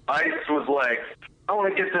 Ice was like, I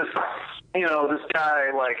want to get this, you know, this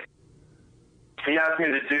guy. Like, he asked me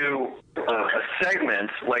to do a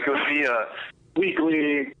segment, like it would be a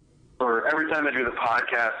weekly or every time I do the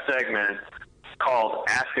podcast segment called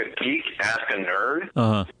Ask a Geek, Ask a Nerd.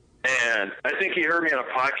 Uh-huh. And I think he heard me on a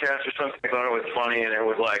podcast or something, thought it was funny, and it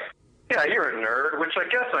was like, yeah, you're a nerd, which I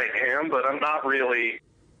guess I am, but I'm not really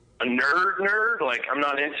a nerd. Like, I'm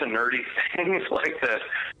not into nerdy things like that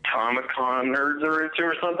Comic-Con nerds are into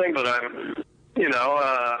or something, but I'm, you know,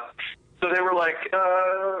 so they were like,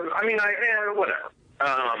 whatever.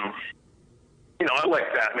 You know, I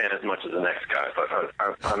like Batman as much as the next guy, but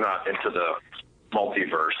I'm not into the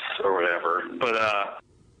multiverse or whatever. But,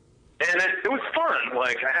 and it was fun.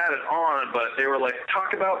 Like, I had it on, but they were like,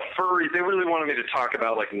 talk about furries. They really wanted me to talk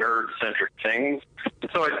about, like, nerd-centric things. And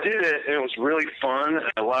so I did it, and it was really fun, and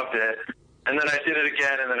I loved it. And then I did it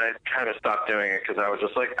again, and then I kind of stopped doing it because I was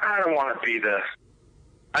just like, I just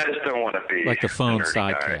don't want to be like the phone nerdy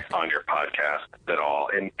sidekick guy on your podcast at all.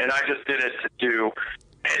 And I just did it to do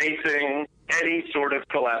anything, any sort of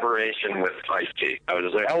collaboration with Ice-T. I was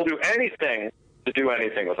just like, I will do anything to do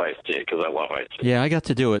anything with Ice-T because I love Ice-T. Yeah, I got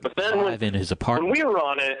to do it but then live in his apartment. When we were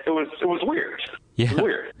on it, it was weird. Yeah. It was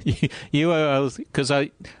weird. Because I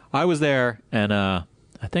was there, and I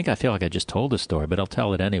feel like I just told this story, but I'll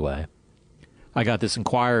tell it anyway. I got this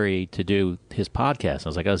inquiry to do his podcast. I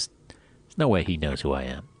was like, there's no way he knows who I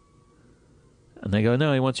am. And they go,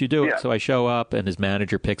 no, he wants you to do it. Yeah. So I show up, and his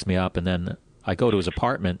manager picks me up, and then I go to his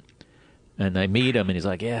apartment, and I meet him, and he's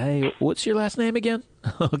like, yeah, hey, what's your last name again?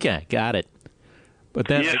 Okay, got it. But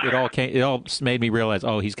then it all made me realize,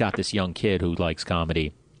 oh, he's got this young kid who likes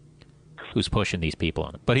comedy, who's pushing these people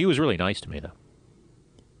on it. But he was really nice to me, though.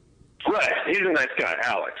 Right. He's a nice guy,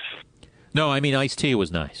 Alex. No, I mean, Ice-T was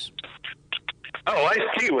nice. Oh,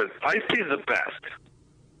 Ice-T's the best.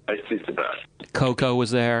 Ice-T's the best. Coco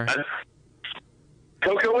was there.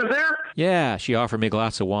 Coco was there? Yeah, she offered me a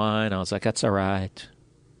glass of wine. I was like, that's all right.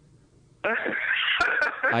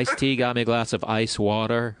 Ice-T got me a glass of ice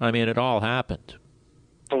water. I mean, it all happened.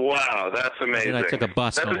 Wow, that's amazing. And I took a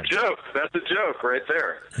bus That's home. a joke. That's a joke right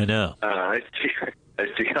there. I know.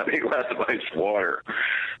 Ice-T got me a glass of ice water.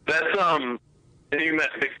 That's, and you met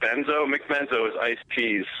Mick Benzo. Mick Benzo is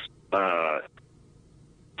Ice-T's,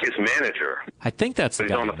 his manager. I think that's the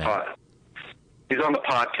he's guy. on the He's on the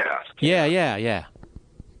podcast. Yeah.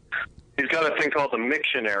 He's got a thing called the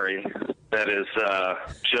Mictionary that is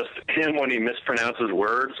just him when he mispronounces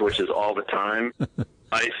words, which is all the time.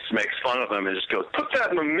 Ice makes fun of him and just goes, put that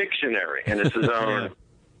in the Mictionary. And it's his own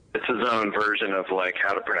it's his own version of like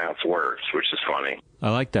how to pronounce words, which is funny. I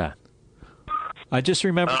like that. I just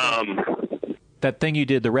remember that thing you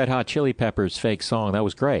did, the Red Hot Chili Peppers fake song. That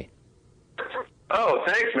was great. Oh,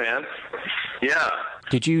 thanks, man. Yeah.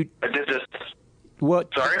 Did you? I did this. What?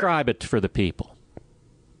 Sorry? Describe it for the people.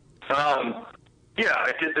 Yeah,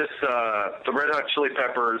 I did this. The Red Hot Chili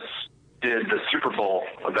Peppers did the Super Bowl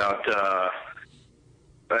about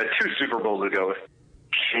 2 Super Bowls ago with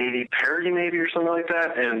Katy Perry, maybe, or something like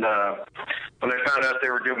that. And when I found out they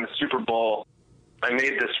were doing the Super Bowl, I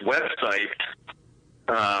made this website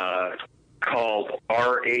called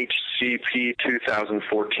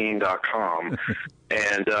rhcp2014.com.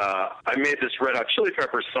 And I made this Red Hot Chili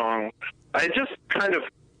Peppers song. I just kind of,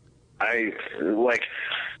 had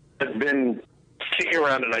been kicking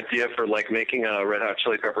around an idea for making a Red Hot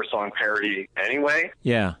Chili Pepper song parody anyway.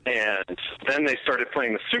 Yeah. And then they started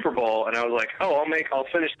playing the Super Bowl, and I was like, oh, I'll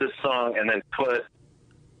finish this song and then put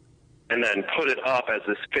it up as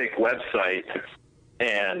this fake website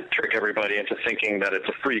and trick everybody into thinking that it's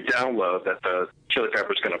a free download that the Chili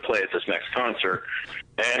Peppers going to play at this next concert.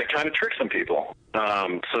 And it kind of tricked some people.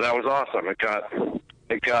 So that was awesome. It got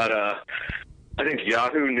I think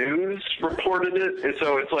Yahoo News reported it. And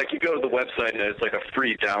so it's you go to the website and it's a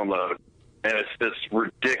free download. And it's this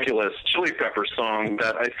ridiculous Chili Pepper song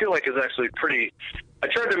that I feel is actually pretty, I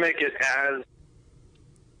tried to make it as,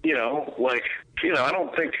 I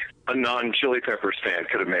don't think a non-Chili Peppers fan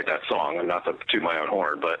could have made that song, and not to toot my own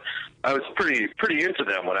horn, but I was pretty into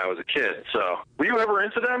them when I was a kid. So were you ever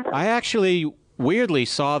into them? I actually weirdly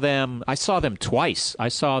saw them. I saw them twice. I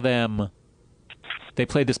saw them. They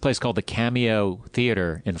played this place called the Cameo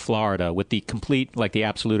Theater in Florida with the complete, the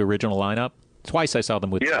absolute original lineup. Twice I saw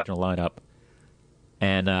them with the original lineup.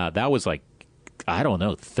 And that was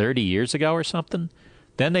 30 years ago or something.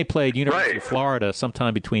 Then they played University of Florida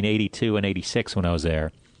sometime between 82 and 86 when I was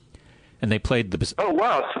there. And they played the... Oh,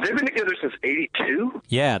 wow. So they've been together since 82?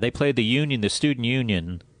 Yeah, they played the union, the student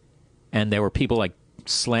union, and there were people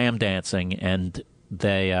slam dancing, and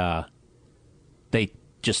they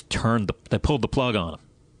just they pulled the plug on them.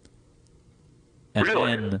 And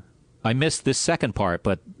then I missed this second part,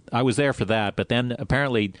 but I was there for that. But then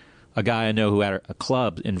apparently a guy I know who had a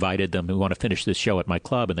club invited them who want to finish this show at my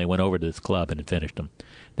club, and they went over to this club and finished them.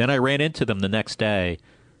 Then I ran into them the next day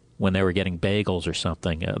when they were getting bagels or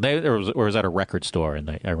something. Or was at a record store,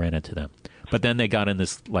 and I ran into them. But then they got in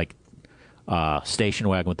this station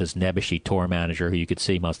wagon with this nebbishy tour manager who you could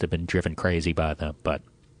see must have been driven crazy by them. But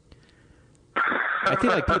I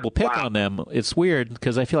feel people pick on them. It's weird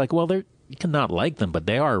because I feel you cannot like them, but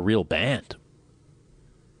they are a real band.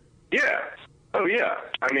 Yeah. Oh yeah.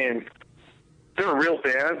 I mean, they're a real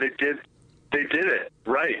band. They did it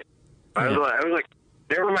right. Yeah. I was like,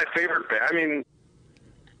 they were my favorite band. I mean,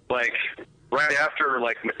 right after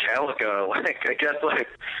Metallica, I guess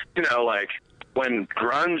when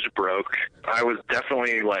grunge broke, I was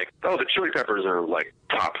definitely the Chili Peppers are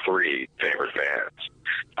top 3 favorite bands.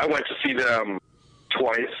 I went to see them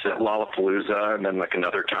twice at Lollapalooza and then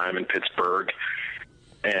another time in Pittsburgh,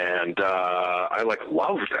 and I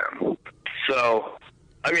loved them. So,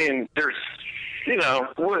 I mean, there's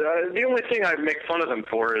the only thing I make fun of them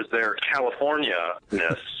for is their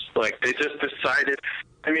California-ness. They just decided.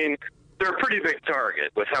 I mean, they're a pretty big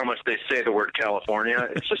target with how much they say the word California.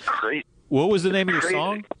 It's just crazy. What was the name of your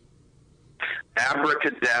song?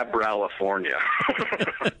 Abracadabra, California.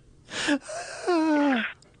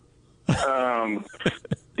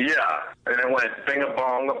 Yeah, and it went bing a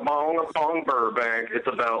bong Burbank. It's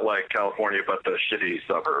about California, but the shitty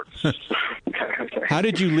suburbs. How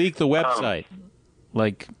did you leak the website?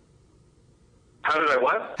 How did I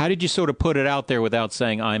what? How did you sort of put it out there without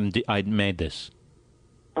saying I made this?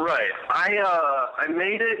 Right. I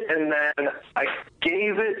made it, and then I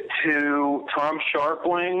gave it to Tom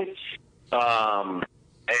Sharpling, and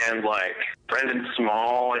Brendan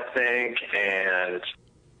Small, I think, and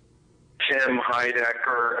Tim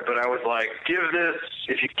Heidecker. But I was give this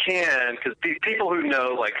if you can, because people who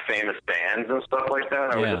know famous bands and stuff like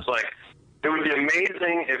that. I was just it would be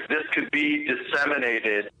amazing if this could be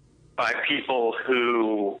disseminated by people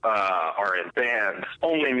who are in bands,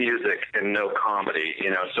 only music and no comedy,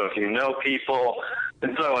 So if you know people,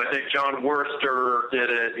 and so I think John Worster did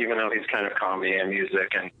it, even though he's kind of comedy and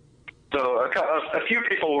music, and so a few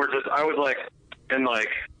people were just, I was and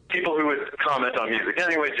people who would comment on music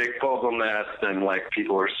anyway, Jake Fogelnest, and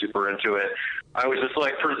people who are super into it. I was just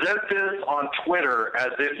present this on Twitter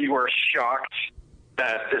as if you are shocked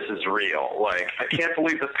that this is real. I can't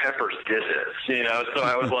believe the Peppers did this, So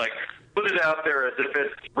I was put it out there as if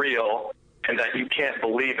it's real and that you can't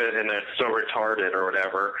believe it and it's so retarded or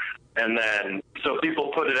whatever. And then, so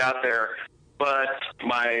people put it out there. But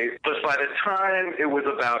by the time it was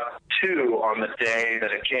about 2 on the day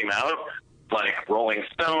that it came out, Rolling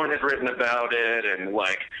Stone had written about it, and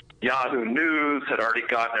Yahoo News had already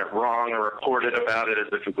gotten it wrong or reported about it as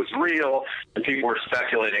if it was real, and people were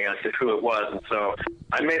speculating as to who it was. And so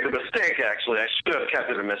I made the mistake, actually. I should have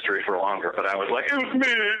kept it a mystery for longer, but I was like, it was me,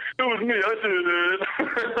 I did it.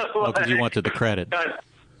 Oh, because you wanted the credit.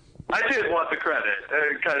 I did want the credit.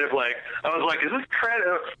 Kind of like, I was like, is this credit?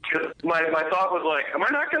 Because my thought was like, am I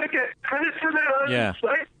not going to get credit for that? Yeah.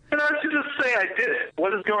 And I should just say I did it.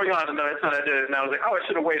 What is going on? And then I said I did it, and I was like, oh, I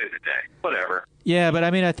should have waited a day. Whatever. Yeah, but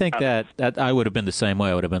I mean, I think that I would have been the same way.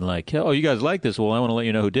 I would have been like, oh, you guys like this? Well, I want to let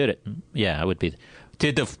you know who did it. Yeah, I would be.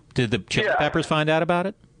 Did the Chili Peppers find out about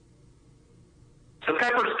it? The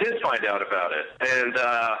Peppers did find out about it, and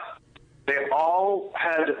they all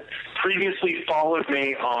had previously followed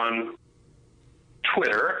me on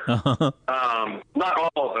Twitter.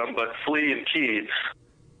 Not all of them, but Flea and Keith.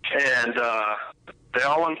 And they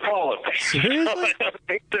all unfollowed me. Seriously? I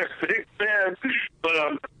think they're big fans.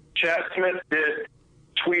 But Chad Smith did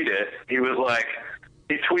tweet it. He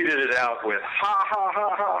tweeted it out with ha ha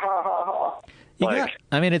ha ha ha ha ha.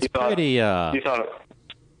 I mean, it's pretty.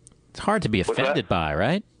 It's hard to be What's offended that? by,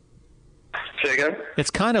 right? Say again?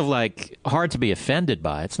 It's kind of like hard to be offended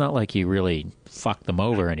by. It's not like you really fucked them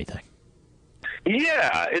over or anything.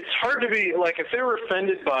 Yeah, it's hard to be, like, if they were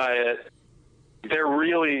offended by it, they're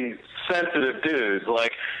really sensitive dudes.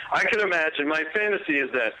 Like, I can imagine, my fantasy is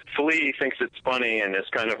that Flea thinks it's funny and is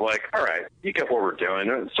kind of like, all right, you get what we're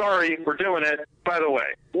doing. Sorry, we're doing it. By the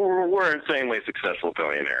way, we're insanely successful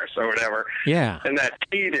billionaires or whatever. Yeah. And that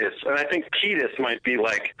Kiedis, and I think Kiedis might be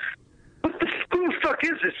like, who the fuck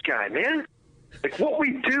is this guy, man? Like, what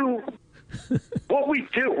we do,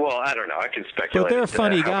 well, I don't know. I can speculate. But they're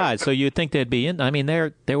funny guys, so you'd think they'd be in. I mean,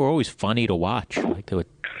 they were always funny to watch. Like they would.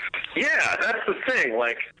 Yeah, that's the thing.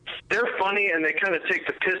 Like, they're funny and they kind of take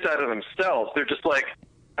the piss out of themselves. They're just like,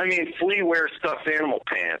 I mean, Flea wears stuffed animal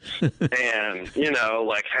pants and, you know,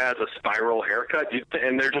 like has a spiral haircut.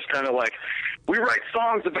 And they're just kind of like, we write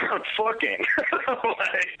songs about fucking.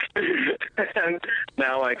 And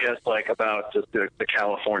now I guess like about just the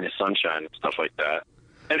California sunshine and stuff like that.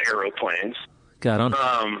 And aeroplanes. Got on.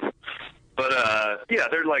 Yeah,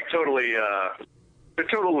 they're like totally, they're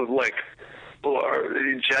totally like, they're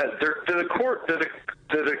the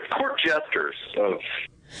court jesters of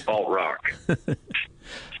alt rock.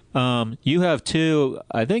 You have two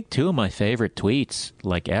of my favorite tweets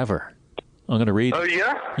like ever. I'm going to read. Oh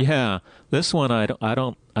yeah? Yeah. This one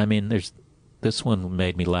this one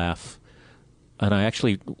made me laugh. And I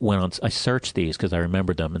actually I searched these because I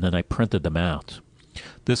remembered them and then I printed them out.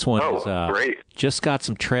 This one is great. Just got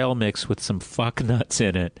some trail mix with some fuck nuts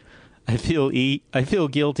in it. I feel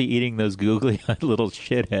guilty eating those googly-eyed little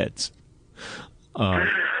shitheads. Oh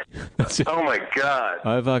my god!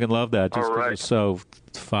 I fucking love that. Just 'cause right. it's so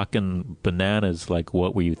fucking bananas. Like,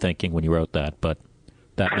 what were you thinking when you wrote that? But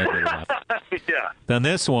that made me laugh. Yeah. Then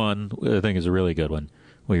this one, I think, is a really good one.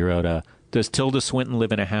 Where you wrote, does Tilda Swinton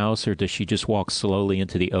live in a house, or does she just walk slowly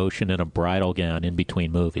into the ocean in a bridal gown in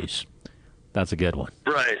between movies? That's a good one.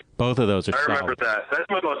 Right. Both of those are I remember solid. that. That's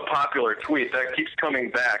my most popular tweet. That keeps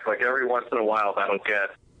coming back. Like every once in a while, that'll get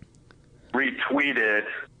retweeted.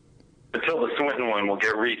 The Tilda Swinton one will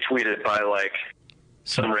get retweeted by like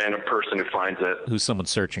some random person who finds it. Who's someone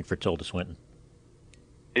searching for Tilda Swinton?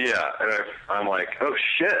 Yeah, and I'm like, oh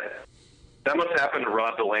shit. That must happen to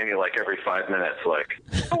Rob Delaney like every 5 minutes. Like,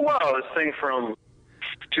 oh wow, this thing from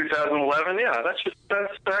 2011, yeah, that's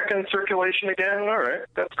back in circulation again. All right,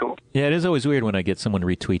 that's cool. Yeah, it is always weird when I get someone to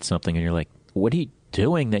retweet something and you're like, what are you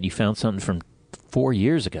doing that you found something from 4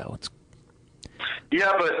 years ago?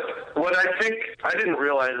 Yeah, but what I think I didn't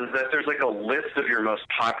realize is that there's like a list of your most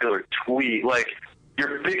popular tweet, like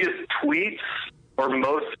your biggest tweets or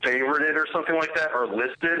most favorited or something like that are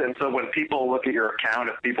listed. And so when people look at your account,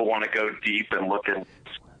 if people want to go deep and look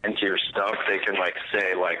into your stuff, they can like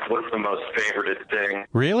say like, what's the most favorited thing?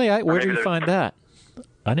 Really? Where did you find that?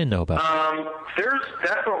 I didn't know about it. There's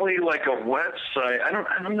definitely like a website. I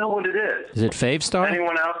don't know what it is. Is it Favestar?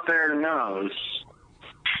 Anyone out there knows.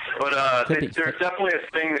 But there's definitely a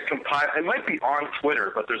thing that compiles. It might be on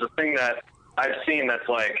Twitter, but there's a thing that I've seen that's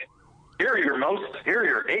like, here are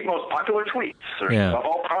your 8 most popular tweets of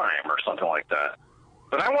all time or something like that.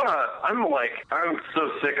 But I'm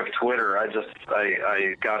so sick of Twitter. I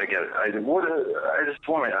gotta get. I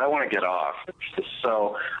want to get off. It's just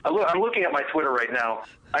so. I'm looking at my Twitter right now.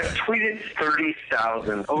 I've tweeted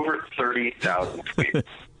over 30,000 tweets.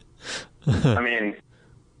 I mean,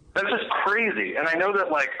 that's just crazy. And I know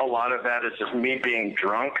that like a lot of that is just me being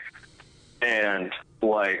drunk and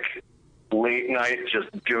like late night just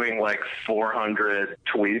doing like 400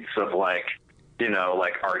 tweets of like, you know,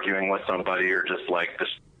 like arguing with somebody or just like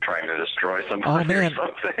trying to destroy somebody or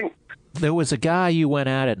something. There was a guy you went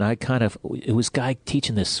at it, and it was a guy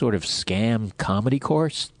teaching this sort of scam comedy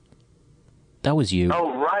course. That was you.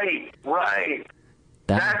 Oh, right.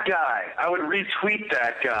 That guy. I would retweet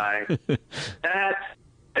that guy.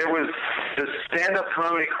 It was the stand-up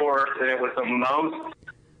comedy course, and it was the most,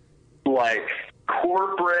 like,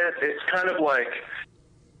 corporate. It's kind of like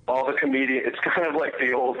all the comedians. It's kind of like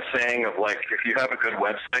the old saying of, like, if you have a good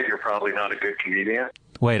website, you're probably not a good comedian.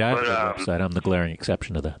 Wait, I have a good website. I'm the glaring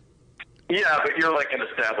exception to that. Yeah, but you're like an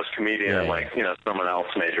established comedian, like, you know, someone else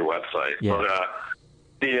made your website. Yeah.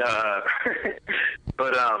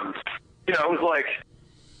 But, you know, it was like,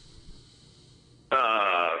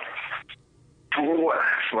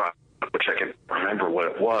 which I can remember what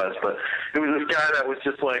it was, but it was this guy that was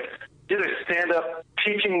just like, did a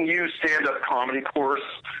teaching you stand-up comedy course,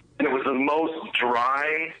 and it was the most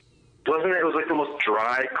dry, wasn't it? It was like the most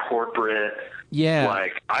dry corporate. Yeah.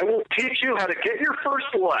 Like, I will teach you how to get your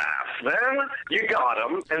first laugh. Then you got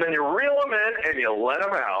them, and then you reel them in, and you let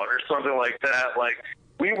them out, or something like that. Like,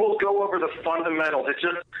 we will go over the fundamentals. It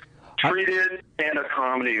just treated stand-up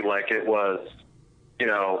comedy like it was, you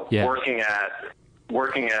know, working at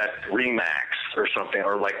Remax or something,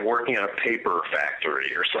 or like working at a paper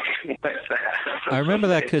factory or something like that. I remember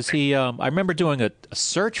that because I remember doing a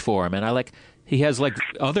search for him, and he has, like,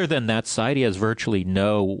 other than that site, he has virtually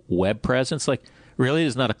no web presence. Like, really,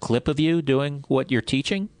 there's not a clip of you doing what you're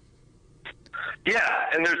teaching? Yeah,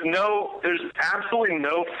 and there's absolutely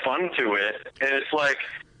no fun to it, and it's like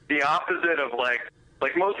the opposite of like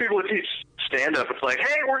most people who teach stand-up, it's like,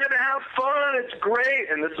 hey, we're going to have fun, it's great,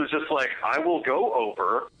 and this was just like, I will go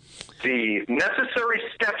over the necessary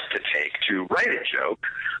steps to take to write a joke,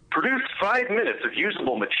 produce 5 minutes of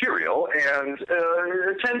usable material, and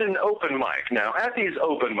attend an open mic. Now, at these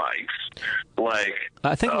open mics, like,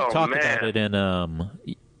 I think we talked about it in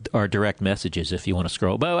our direct messages if you want to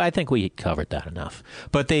scroll. But I think we covered that enough.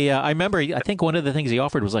 But I remember, I think one of the things he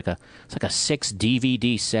offered was like a 6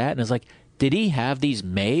 DVD set, and it's like, did he have these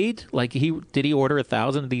made? Like, did he order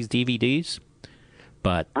 1,000 of these DVDs?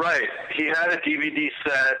 But right, he had a DVD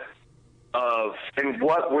set of, and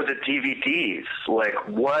what were the DVDs? Like,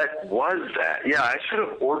 what was that? Yeah, I should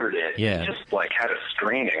have ordered it. Yeah, just like had a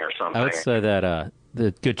screening or something. I would say that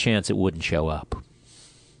the good chance it wouldn't show up.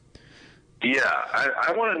 Yeah,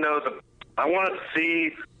 I want to know I want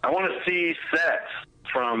to see sets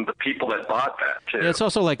from the people that bought that too. Yeah, it's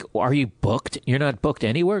also like, are you booked? You're not booked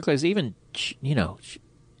anywhere, because even, you know,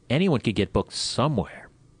 anyone could get booked somewhere.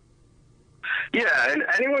 Yeah, and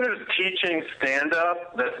anyone who's teaching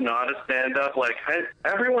stand-up that's not a stand-up, like,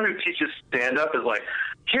 everyone who teaches stand-up is like,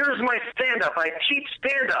 here's my stand-up. I teach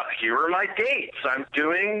stand-up. Here are my dates. I'm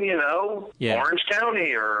doing, you know, Orange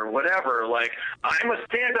County or whatever. Like, I'm a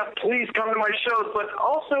stand-up. Please come to my shows. But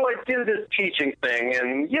also I do this teaching thing,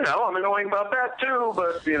 and, you know, I'm annoying about that too.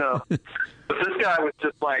 But, you know, but this guy was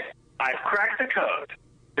just like, I've cracked the code.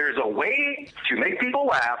 There's a way to make people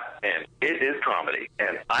laugh, and it is comedy.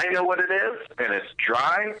 And I know what it is, and it's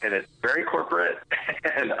dry, and it's very corporate,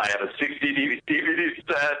 and I have a 60 DVD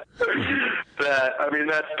set that, I mean,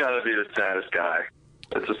 that's got to be the saddest guy.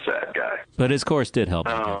 It's a sad guy. But his course did help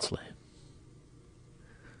me immensely.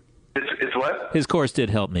 It's what? His course did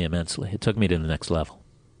help me immensely. It took me to the next level.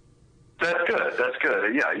 That's good. That's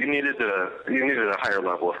good. Yeah, you needed a higher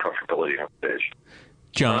level of comfortability on stage.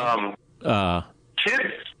 John,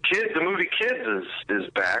 Kids, the movie Kids is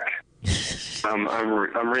back.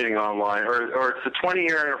 I'm reading online, or it's the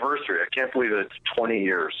 20-year anniversary. I can't believe it's 20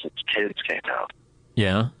 years since Kids came out.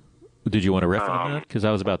 Yeah. Did you want to riff on that? Because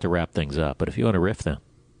I was about to wrap things up, but if you want to riff, then.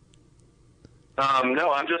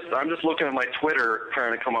 No, I'm just looking at my Twitter,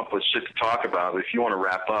 trying to come up with shit to talk about. If you want to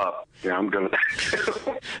wrap up, yeah, I'm good with that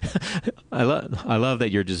too. I love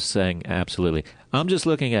that you're just saying absolutely. I'm just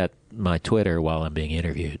looking at my Twitter while I'm being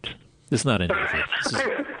interviewed. This is not an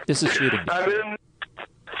interview. This is shooting. I'm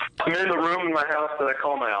in the room in my house that I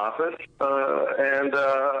call my office, and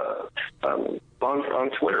I'm on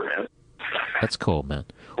Twitter, man. That's cool, man.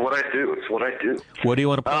 What I do. It's what I do. What do you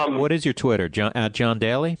want to? What is your Twitter? At John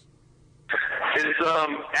Daly? It's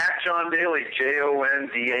at John Daly,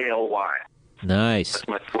 JONDALY. Nice. That's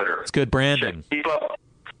my Twitter. It's good branding. Keep up.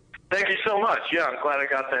 Thank you so much. Yeah, I'm glad I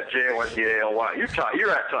got that JONDALY.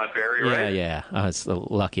 You're at Todd Berry, right? Yeah. I was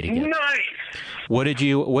lucky to get it. Nice.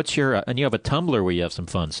 What's your, and you have a Tumblr where you have some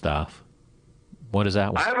fun stuff. What is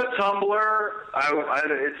that one? I have a Tumblr.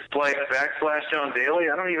 It's like /John Daly.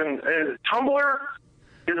 I don't even, Tumblr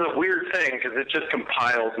is a weird thing because it just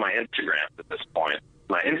compiles my Instagram at this point.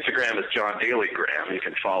 My Instagram is John Daly Graham. You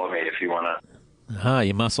can follow me if you want to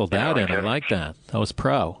You muscled that in. I like that. That was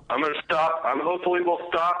pro. I'm going to stop. Hopefully we'll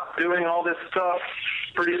stop doing all this stuff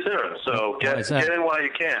pretty soon. So get in while you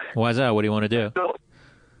can. Why is that? What do you want to do? So,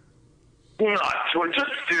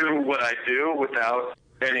 just do what I do without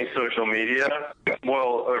any social media.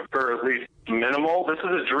 Well, or at least minimal. This is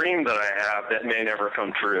a dream that I have that may never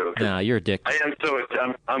come true. Nah, you're addicted. I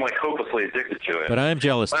am I'm like hopelessly addicted to it. But I am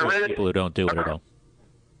jealous of people who don't do it at all.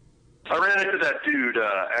 I ran into that dude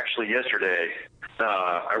actually yesterday.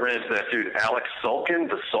 I ran into that dude, Alex Sulkin,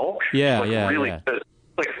 the Sulk. Yeah. Good.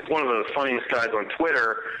 Like one of the funniest guys on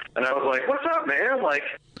Twitter. And I was like, "What's up, man? Like,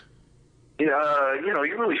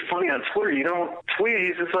 you're really funny on Twitter. You don't tweet."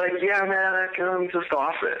 He's just like, "Yeah, man, I'm just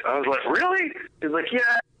off it." I was like, "Really?" He's like,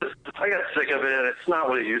 "Yeah, I got sick of it. It's not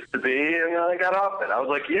what it used to be, and I got off it." I was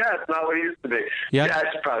like, "Yeah, it's not what it used to be. Yeah,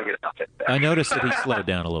 I should probably get off it." I noticed that he slowed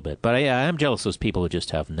down a little bit, but I am jealous of those people who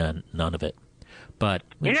just have none of it. But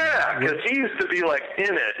yeah, because he used to be like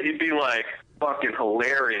in it. He'd be like fucking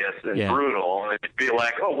hilarious and brutal, and he'd be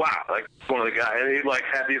like, "Oh wow," like one of the guys, and he'd like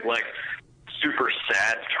have these like super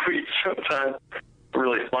sad tweets sometimes,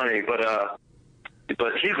 really funny. But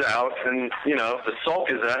he's out, and the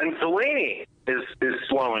Sulk is out, and Delaney is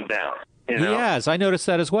slowing down. He has. I noticed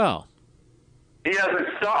that as well. He hasn't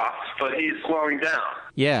stopped, but he's slowing down.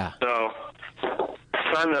 Yeah. So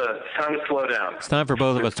time to slow down. It's time for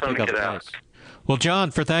both of us to pick up the pace. Well, John,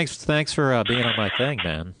 thanks for being on my thing,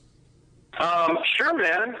 man. Sure,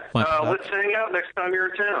 man. Let's hang out next time you're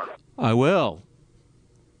in town. I will.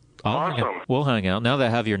 Awesome. We'll hang out. Now that I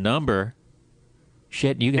have your number,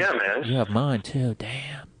 shit, man. You have mine too.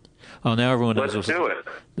 Damn. Oh, now everyone knows. Let's do it.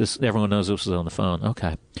 Everyone knows this is on the phone.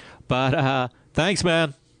 Okay, but thanks,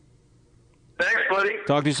 man. Thanks, buddy.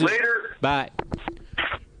 Talk to you soon. Later. Bye.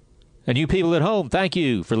 And you people at home, thank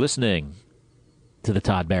you for listening to the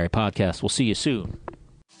Todd Barry Podcast. We'll see you soon.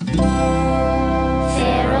 Feral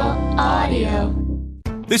Audio.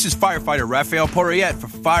 This is firefighter Rafael Porriette for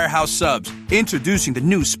Firehouse Subs, introducing the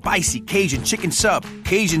new spicy Cajun chicken sub.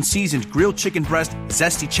 Cajun seasoned grilled chicken breast,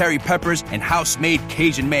 zesty cherry peppers, and house-made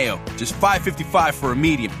Cajun mayo. Just $5.55 for a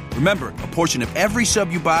medium. Remember, a portion of every sub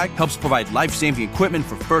you buy helps provide life-saving equipment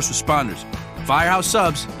for first responders. Firehouse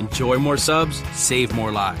Subs. Enjoy more subs, save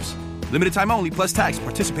more lives. Limited time only, plus tax.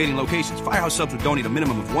 Participating locations. Firehouse Subs will donate a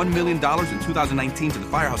minimum of $1 million in 2019 to the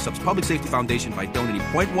Firehouse Subs Public Safety Foundation by donating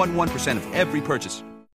 0.11% of every purchase.